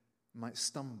might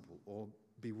stumble or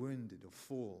be wounded or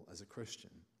fall as a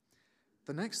Christian.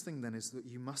 The next thing then is that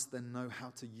you must then know how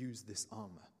to use this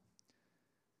armor.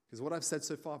 Because what I've said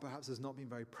so far perhaps has not been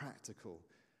very practical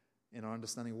in our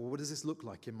understanding, well, what does this look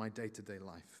like in my day-to-day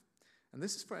life? And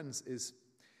this, friends,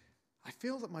 I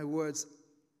feel that my words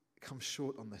come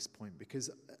short on this point, because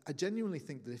I genuinely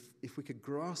think that if we could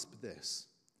grasp this,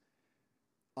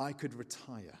 I could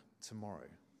retire tomorrow,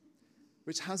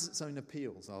 which has its own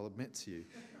appeals, I'll admit to you.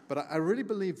 But I really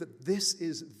believe that this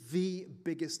is the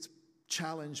biggest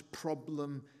challenge,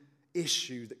 problem,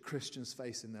 issue that Christians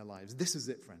face in their lives. This is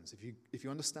it, friends. If you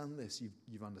understand this,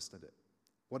 you've understood it.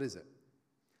 What is it?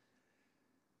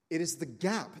 It is the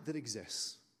gap that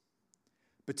exists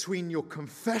between your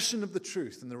confession of the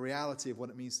truth and the reality of what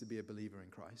it means to be a believer in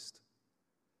Christ,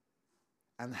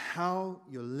 and how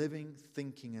you're living,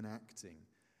 thinking, and acting,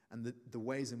 and the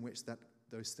ways in which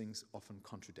those things often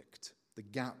contradict, the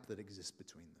gap that exists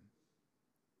between them.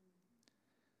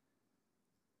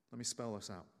 Let me spell this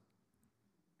out.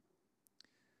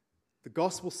 The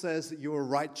gospel says that you are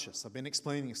righteous. I've been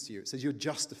explaining this to you. It says you're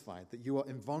justified, that you are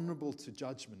invulnerable to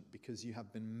judgment because you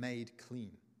have been made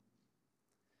clean.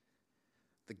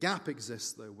 The gap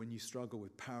exists, though, when you struggle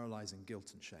with paralyzing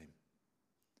guilt and shame.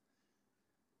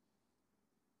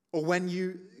 Or when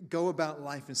you go about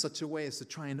life in such a way as to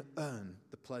try and earn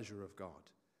the pleasure of God,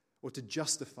 or to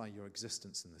justify your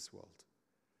existence in this world.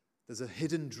 There's a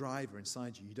hidden driver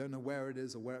inside you. You don't know where it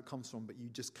is or where it comes from, but you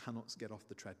just cannot get off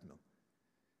the treadmill.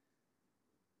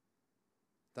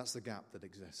 That's the gap that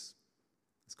exists.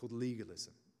 It's called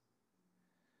legalism.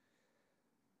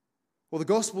 Well, the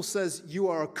gospel says you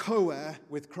are a co-heir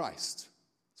with Christ.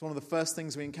 It's one of the first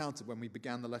things we encountered when we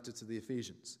began the letter to the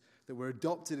Ephesians, that we're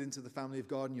adopted into the family of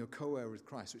God and you're co-heir with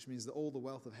Christ, which means that all the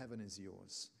wealth of heaven is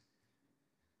yours.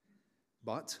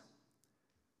 But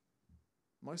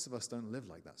most of us don't live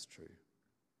like that's true.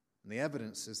 And the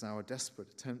evidence is our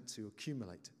desperate attempt to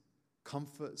accumulate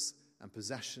comforts and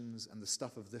possessions and the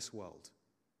stuff of this world,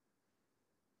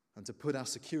 and to put our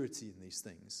security in these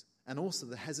things, and also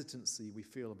the hesitancy we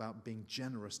feel about being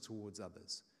generous towards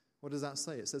others. What does that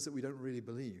say? It says that we don't really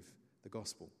believe the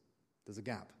gospel. There's a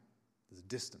gap. There's a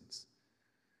distance.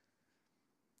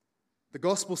 The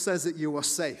gospel says that you are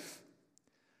safe,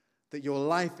 that your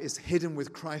life is hidden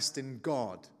with Christ in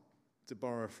God, to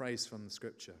borrow a phrase from the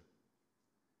scripture.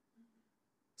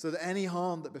 So that any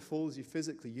harm that befalls you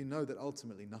physically, you know that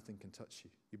ultimately nothing can touch you.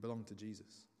 You belong to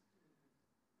Jesus.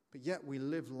 But yet we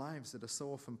live lives that are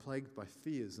so often plagued by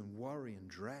fears and worry and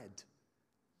dread.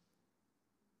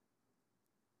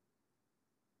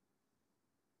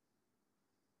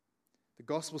 The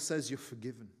gospel says you're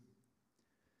forgiven.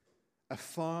 A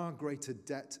far greater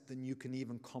debt than you can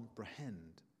even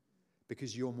comprehend,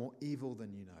 because you're more evil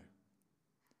than you know.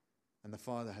 And the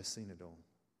Father has seen it all.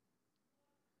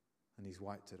 And he's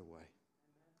wiped it away.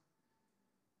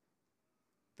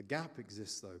 The gap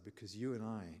exists, though, because you and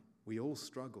I, we all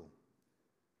struggle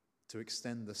to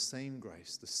extend the same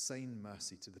grace, the same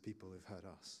mercy to the people who've hurt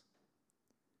us.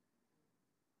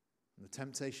 And the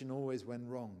temptation always, when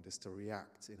wronged, is to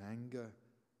react in anger,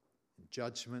 in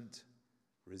judgment,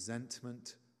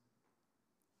 resentment,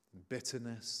 in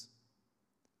bitterness.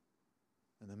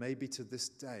 And there may be to this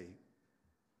day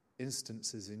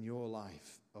instances in your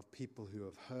life of people who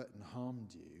have hurt and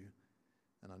harmed you,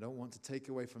 and I don't want to take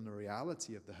away from the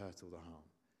reality of the hurt or the harm,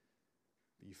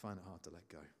 but you find it hard to let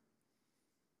go.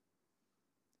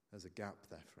 There's a gap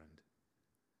there, friend.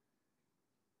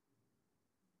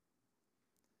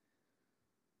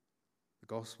 The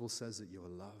gospel says that you're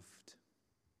loved.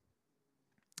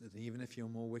 That even if you're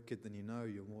more wicked than you know,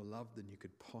 you're more loved than you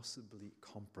could possibly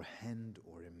comprehend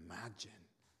or imagine.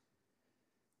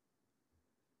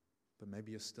 But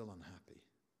maybe you're still unhappy.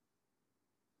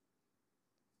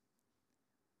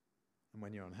 And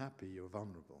when you're unhappy, you're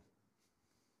vulnerable.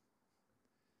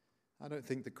 I don't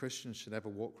think that Christians should ever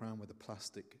walk around with a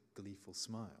plastic, gleeful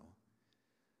smile.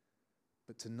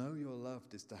 But to know you're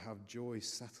loved is to have joy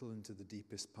settle into the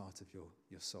deepest part of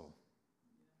your soul.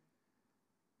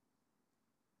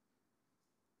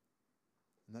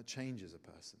 And that changes a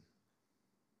person.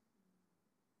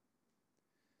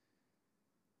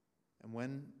 And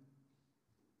when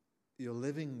you're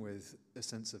living with a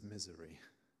sense of misery,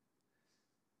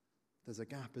 there's a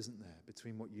gap, isn't there,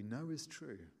 between what you know is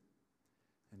true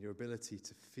and your ability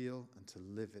to feel and to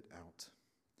live it out.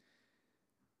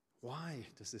 Why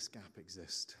does this gap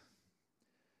exist?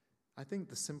 I think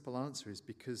the simple answer is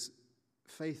because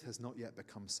faith has not yet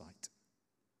become sight.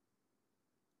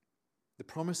 The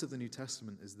promise of the New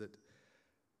Testament is that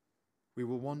we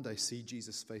will one day see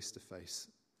Jesus face to face,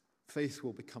 faith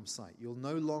will become sight. You'll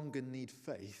no longer need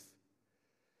faith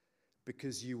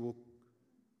because you will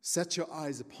set your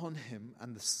eyes upon him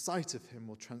and the sight of him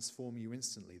will transform you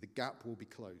instantly. The gap will be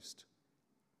closed.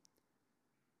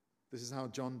 This is how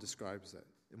John describes it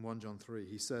in 1 John 3.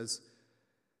 He says,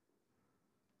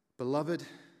 "Beloved,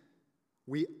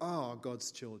 we are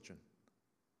God's children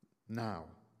now."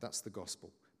 That's the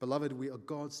gospel. Beloved, we are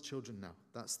God's children now.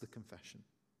 That's the confession.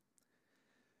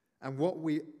 And what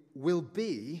we will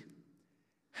be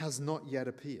has not yet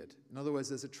appeared. In other words,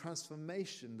 there's a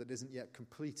transformation that isn't yet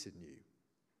complete in you,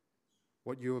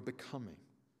 what you are becoming.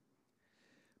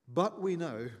 But we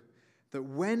know that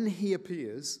when he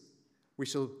appears, we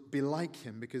shall be like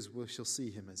him because we shall see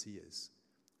him as he is.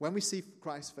 When we see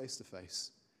Christ face to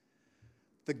face,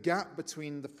 the gap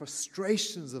between the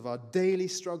frustrations of our daily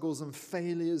struggles and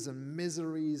failures and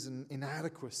miseries and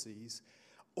inadequacies,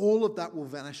 all of that will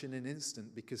vanish in an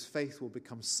instant because faith will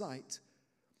become sight,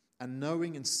 and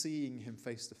knowing and seeing him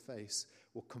face to face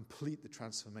will complete the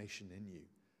transformation in you.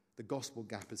 The gospel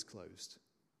gap is closed.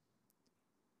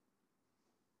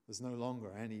 There's no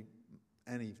longer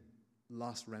any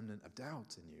last remnant of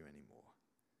doubt in you anymore.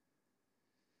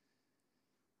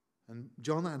 And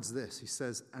John adds this, he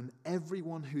says, "And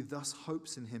everyone who thus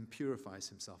hopes in him purifies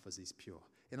himself as he's pure."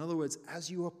 In other words,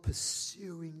 as you are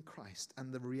pursuing Christ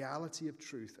and the reality of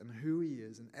truth and who he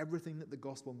is and everything that the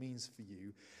gospel means for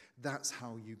you, that's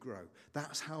how you grow.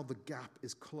 That's how the gap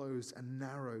is closed and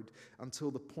narrowed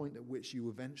until the point at which you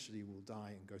eventually will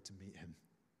die and go to meet him.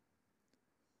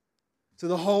 So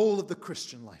the whole of the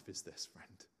Christian life is this,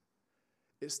 friend.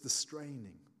 It's the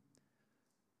straining,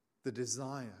 the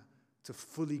desire to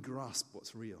fully grasp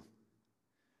what's real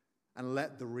and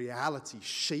let the reality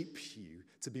shape you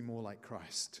to be more like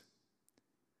Christ.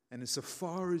 And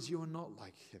insofar as you're not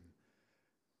like him,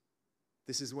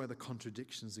 this is where the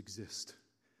contradictions exist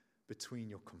between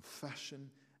your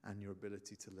confession and your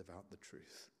ability to live out the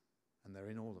truth. And they're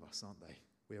in all of us, aren't they?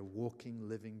 We are walking,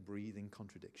 living, breathing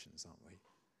contradictions, aren't we?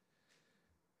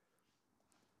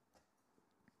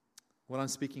 What I'm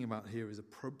speaking about here is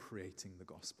appropriating the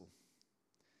gospel.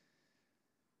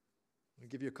 I'll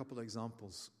give you a couple of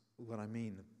examples of what I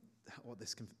mean, what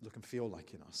this can look and feel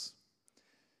like in us.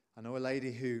 I know a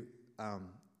lady who,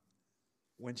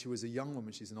 when she was a young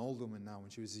woman, she's an old woman now, when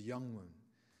she was a young woman,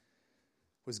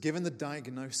 was given the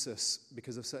diagnosis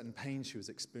because of certain pain she was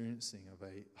experiencing of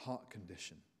a heart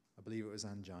condition. I believe it was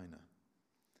angina.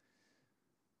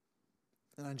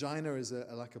 And angina is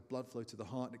a lack of blood flow to the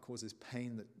heart. It causes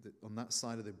pain that on that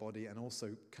side of the body and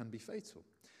also can be fatal.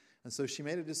 And so she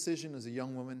made a decision as a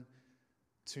young woman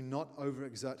to not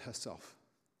overexert herself,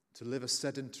 to live a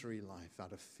sedentary life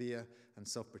out of fear and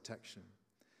self-protection.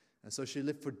 And so she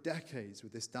lived for decades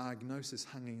with this diagnosis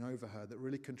hanging over her that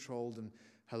really controlled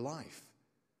her life.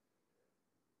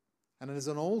 And as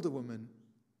an older woman,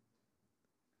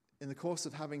 in the course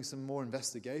of having some more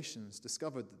investigations,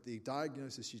 discovered that the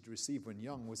diagnosis she'd received when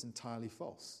young was entirely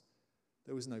false.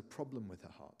 There was no problem with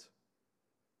her heart.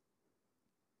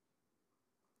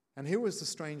 And here was the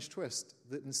strange twist,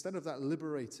 that instead of that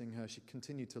liberating her, she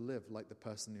continued to live like the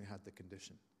person who had the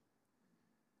condition.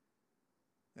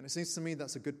 And it seems to me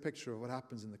that's a good picture of what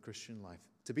happens in the Christian life.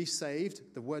 To be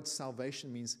saved, the word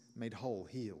salvation means made whole,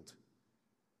 healed.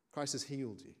 Christ has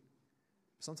healed you.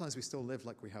 Sometimes we still live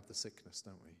like we have the sickness,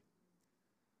 don't we?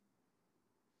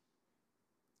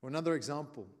 Or another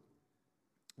example,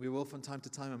 we will from time to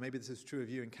time, and maybe this is true of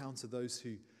you, encounter those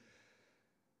who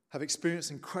have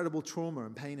experienced incredible trauma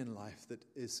and pain in life that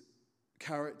is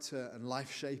character and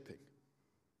life-shaping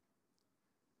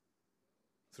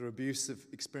through abusive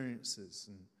experiences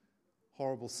and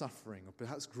horrible suffering, or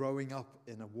perhaps growing up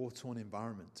in a war-torn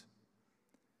environment.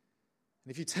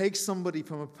 And if you take somebody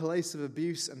from a place of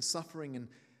abuse and suffering and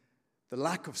the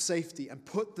lack of safety and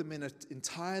put them in an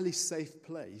entirely safe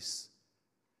place,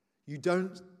 you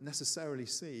don't necessarily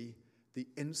see the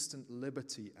instant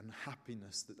liberty and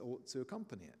happiness that ought to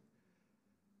accompany it.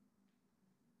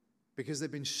 Because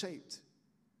they've been shaped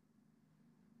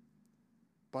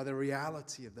by the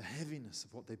reality of the heaviness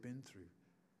of what they've been through.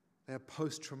 They have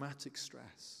post-traumatic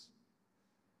stress.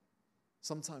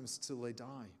 Sometimes till they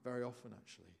die, very often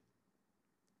actually.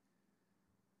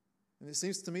 And it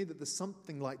seems to me that there's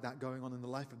something like that going on in the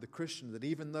life of the Christian, that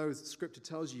even though the Scripture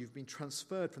tells you you've been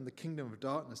transferred from the kingdom of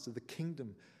darkness to the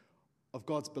kingdom of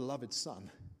God's beloved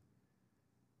Son,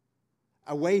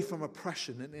 away from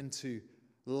oppression and into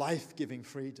life-giving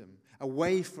freedom,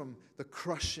 away from the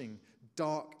crushing,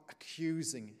 dark,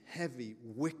 accusing, heavy,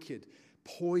 wicked,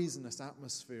 poisonous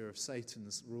atmosphere of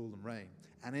Satan's rule and reign,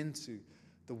 and into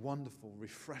the wonderful,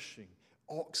 refreshing,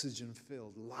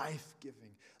 oxygen-filled,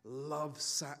 life-giving,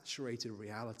 love-saturated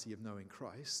reality of knowing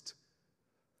Christ.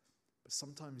 But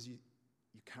sometimes you're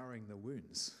carrying the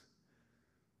wounds.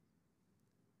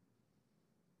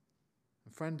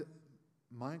 And friend,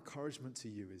 my encouragement to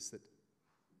you is that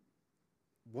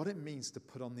what it means to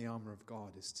put on the armor of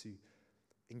God is to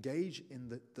engage in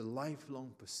the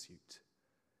lifelong pursuit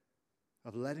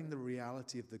of letting the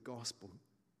reality of the gospel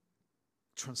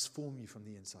transform you from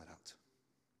the inside out.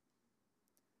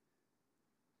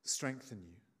 Strengthen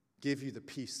you, give you the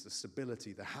peace, the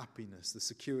stability, the happiness, the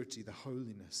security, the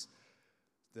holiness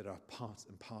that are part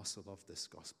and parcel of this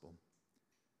gospel.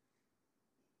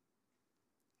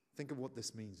 Think of what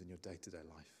this means in your day-to-day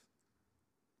life.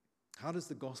 How does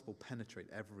the gospel penetrate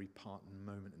every part and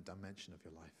moment and dimension of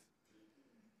your life?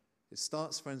 It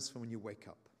starts, friends, from when you wake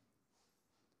up.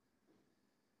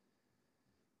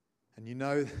 And you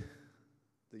know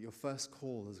that your first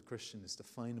call as a Christian is to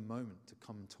find a moment to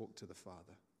come and talk to the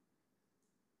Father.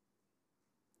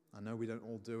 I know we don't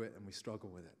all do it and we struggle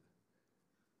with it.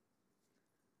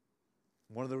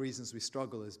 One of the reasons we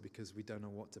struggle is because we don't know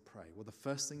what to pray. Well, the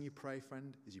first thing you pray,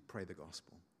 friend, is you pray the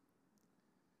gospel.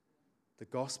 The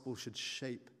gospel should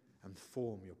shape and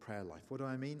form your prayer life. What do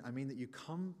I mean? I mean that you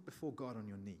come before God on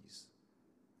your knees.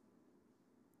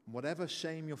 Whatever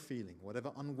shame you're feeling,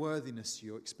 whatever unworthiness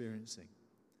you're experiencing,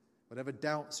 whatever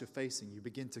doubts you're facing, you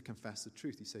begin to confess the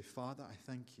truth. You say, Father, I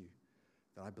thank you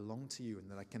that I belong to you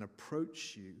and that I can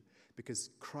approach you because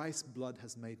Christ's blood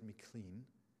has made me clean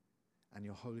and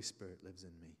your Holy Spirit lives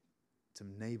in me to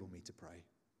enable me to pray.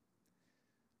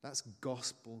 That's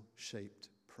gospel-shaped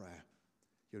prayer.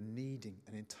 You're kneading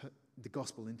the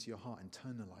gospel into your heart,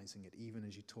 internalizing it even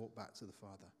as you talk back to the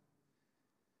Father.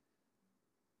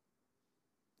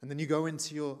 And then you go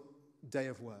into your day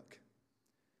of work.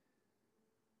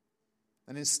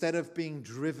 And instead of being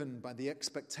driven by the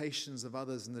expectations of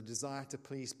others and the desire to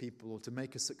please people or to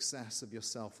make a success of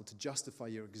yourself or to justify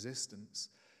your existence,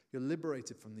 you're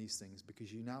liberated from these things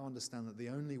because you now understand that the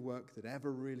only work that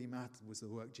ever really mattered was the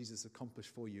work Jesus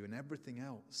accomplished for you, and everything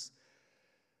else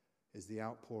is the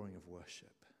outpouring of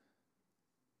worship.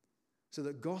 So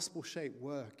that gospel-shaped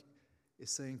work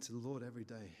is saying to the Lord every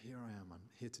day, here I am, I'm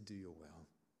here to do your will,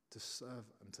 to serve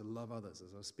and to love others,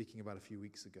 as I was speaking about a few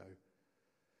weeks ago.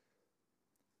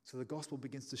 So the gospel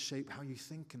begins to shape how you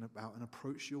think about and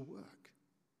approach your work.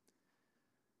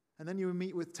 And then you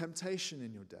meet with temptation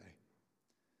in your day.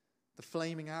 The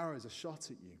flaming arrows are shot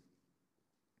at you.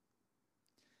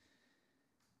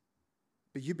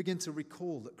 But you begin to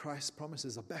recall that Christ's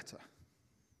promises are better.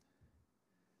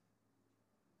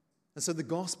 And so the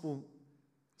gospel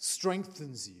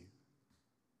strengthens you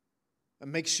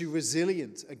and makes you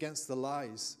resilient against the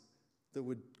lies that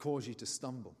would cause you to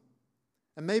stumble.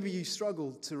 And maybe you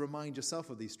struggle to remind yourself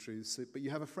of these truths, but you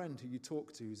have a friend who you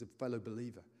talk to who's a fellow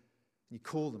believer. And you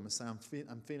call them and say,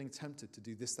 I'm feeling tempted to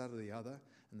do this, that, or the other.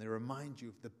 And they remind you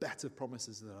of the better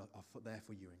promises that are there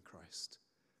for you in Christ.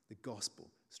 The gospel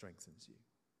strengthens you.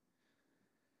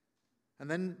 And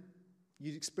then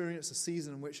you experience a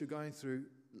season in which you're going through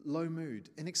low mood,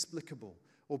 inexplicable,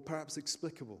 or perhaps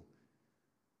explicable.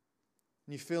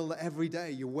 And you feel that every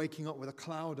day you're waking up with a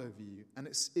cloud over you, and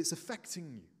it's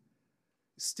affecting you.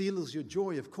 It steals your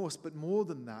joy, of course, but more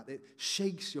than that, it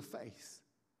shakes your faith.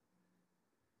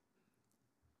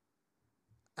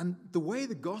 And the way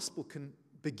the gospel can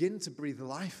begin to breathe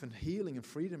life and healing and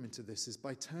freedom into this is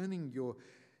by turning your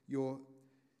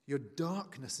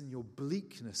darkness and your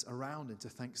bleakness around into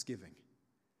thanksgiving.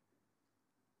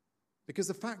 Because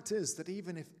the fact is that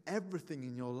even if everything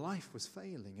in your life was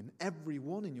failing and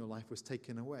everyone in your life was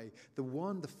taken away,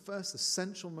 the first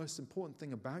essential, most important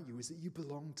thing about you is that you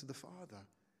belong to the Father.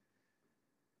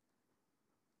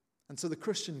 And so the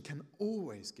Christian can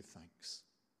always give thanks.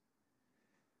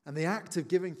 And the act of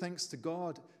giving thanks to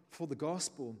God for the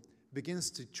gospel begins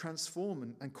to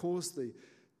transform and cause the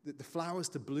flowers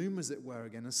to bloom, as it were,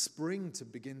 again, and spring to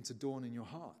begin to dawn in your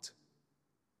heart.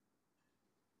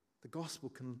 The gospel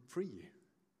can free you.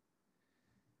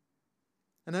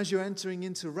 And as you're entering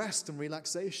into rest and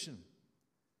relaxation,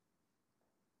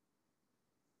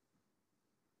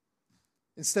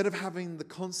 instead of having the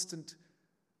constant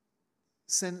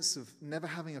sense of never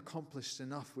having accomplished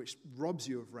enough, which robs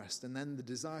you of rest, and then the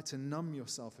desire to numb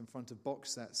yourself in front of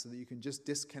box sets so that you can just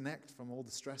disconnect from all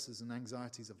the stresses and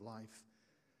anxieties of life,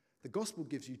 the gospel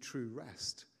gives you true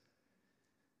rest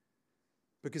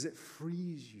because it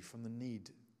frees you from the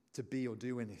need to be or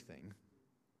do anything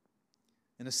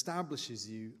and establishes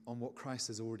you on what Christ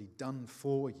has already done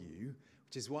for you,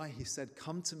 which is why he said,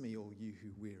 "Come to me, all you who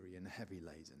weary and heavy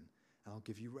laden, and I'll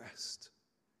give you rest."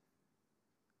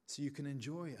 So you can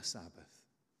enjoy a Sabbath.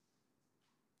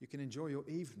 You can enjoy your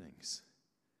evenings.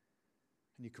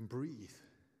 And you can breathe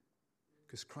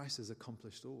because Christ has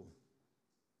accomplished all.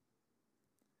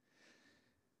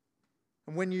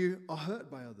 And when you are hurt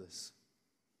by others,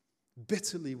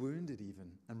 bitterly wounded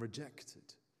even, and rejected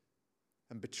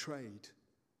and betrayed,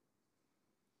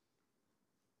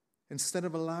 instead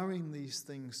of allowing these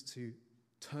things to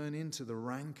turn into the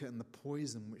rancor and the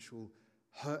poison which will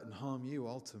hurt and harm you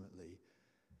ultimately,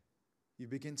 you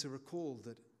begin to recall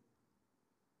that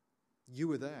you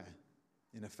were there,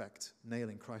 in effect,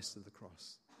 nailing Christ to the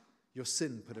cross. Your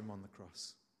sin put him on the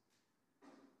cross.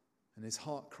 And his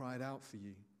heart cried out for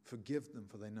you, "Forgive them,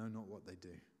 for they know not what they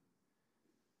do."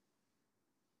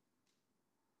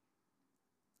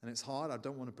 And it's hard. I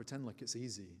don't want to pretend like it's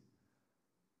easy.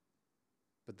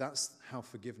 But that's how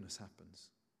forgiveness happens.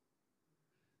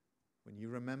 When you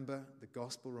remember, the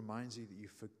gospel reminds you that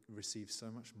you've received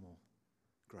so much more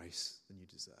grace than you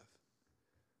deserve.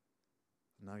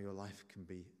 And now your life can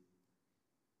be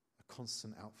a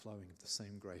constant outflowing of the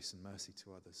same grace and mercy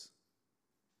to others.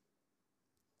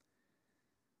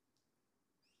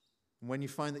 And when you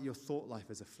find that your thought life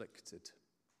is afflicted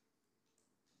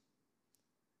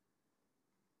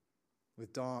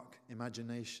with dark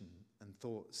imagination and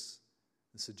thoughts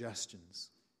and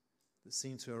suggestions that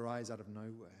seem to arise out of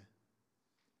nowhere,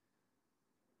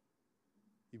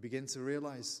 you begin to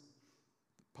realize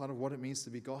part of what it means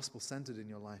to be gospel-centered in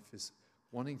your life is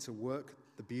wanting to work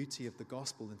the beauty of the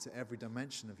gospel into every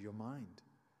dimension of your mind.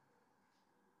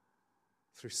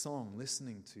 Through song,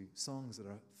 listening to songs that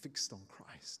are fixed on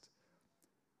Christ.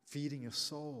 Feeding your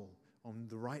soul on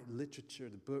the right literature,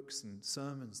 the books and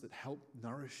sermons that help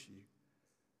nourish you.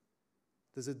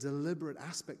 There's a deliberate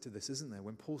aspect to this, isn't there?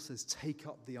 When Paul says, take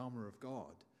up the armor of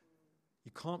God.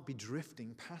 You can't be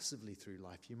drifting passively through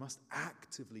life. You must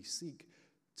actively seek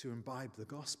to imbibe the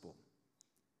gospel.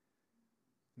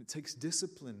 And it takes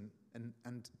discipline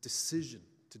and decision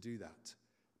to do that.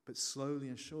 But slowly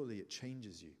and surely it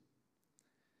changes you.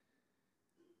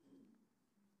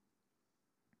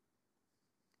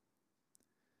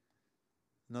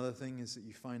 Another thing is that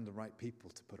you find the right people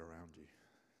to put around you.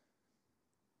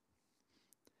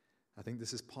 I think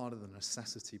this is part of the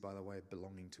necessity, by the way, of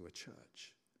belonging to a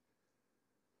church.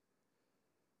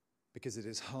 Because it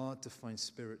is hard to find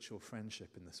spiritual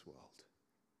friendship in this world.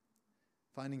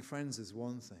 Finding friends is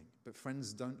one thing, but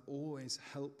friends don't always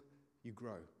help you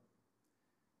grow.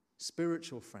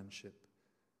 Spiritual friendship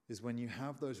is when you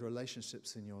have those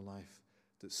relationships in your life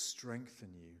that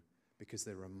strengthen you because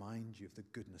they remind you of the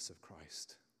goodness of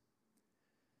Christ.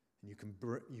 And you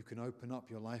can open up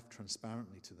your life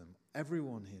transparently to them.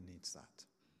 Everyone here needs that.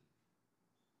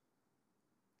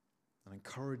 And I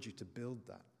encourage you to build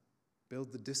that.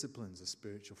 Build the disciplines of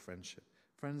spiritual friendship.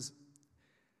 Friends,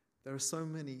 there are so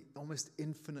many, almost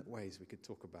infinite ways we could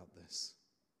talk about this.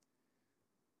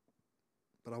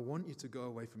 But I want you to go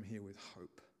away from here with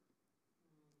hope.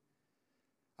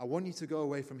 I want you to go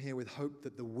away from here with hope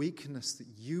that the weakness that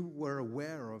you were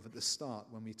aware of at the start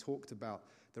when we talked about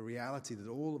the reality that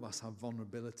all of us have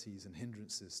vulnerabilities and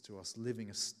hindrances to us living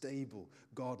a stable,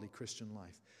 godly Christian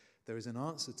life, there is an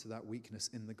answer to that weakness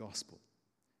in the gospel.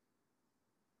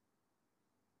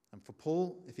 And for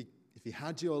Paul, if he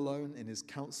had you alone in his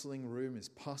counseling room, his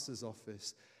pastor's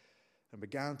office, and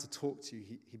began to talk to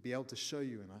you, he'd be able to show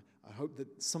you, and I hope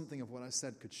that something of what I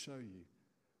said could show you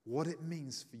what it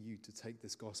means for you to take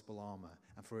this gospel armor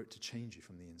and for it to change you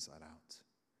from the inside out.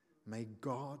 May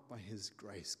God, by his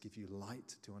grace, give you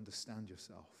light to understand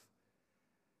yourself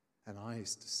and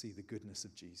eyes to see the goodness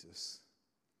of Jesus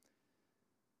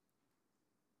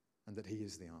and that he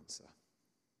is the answer.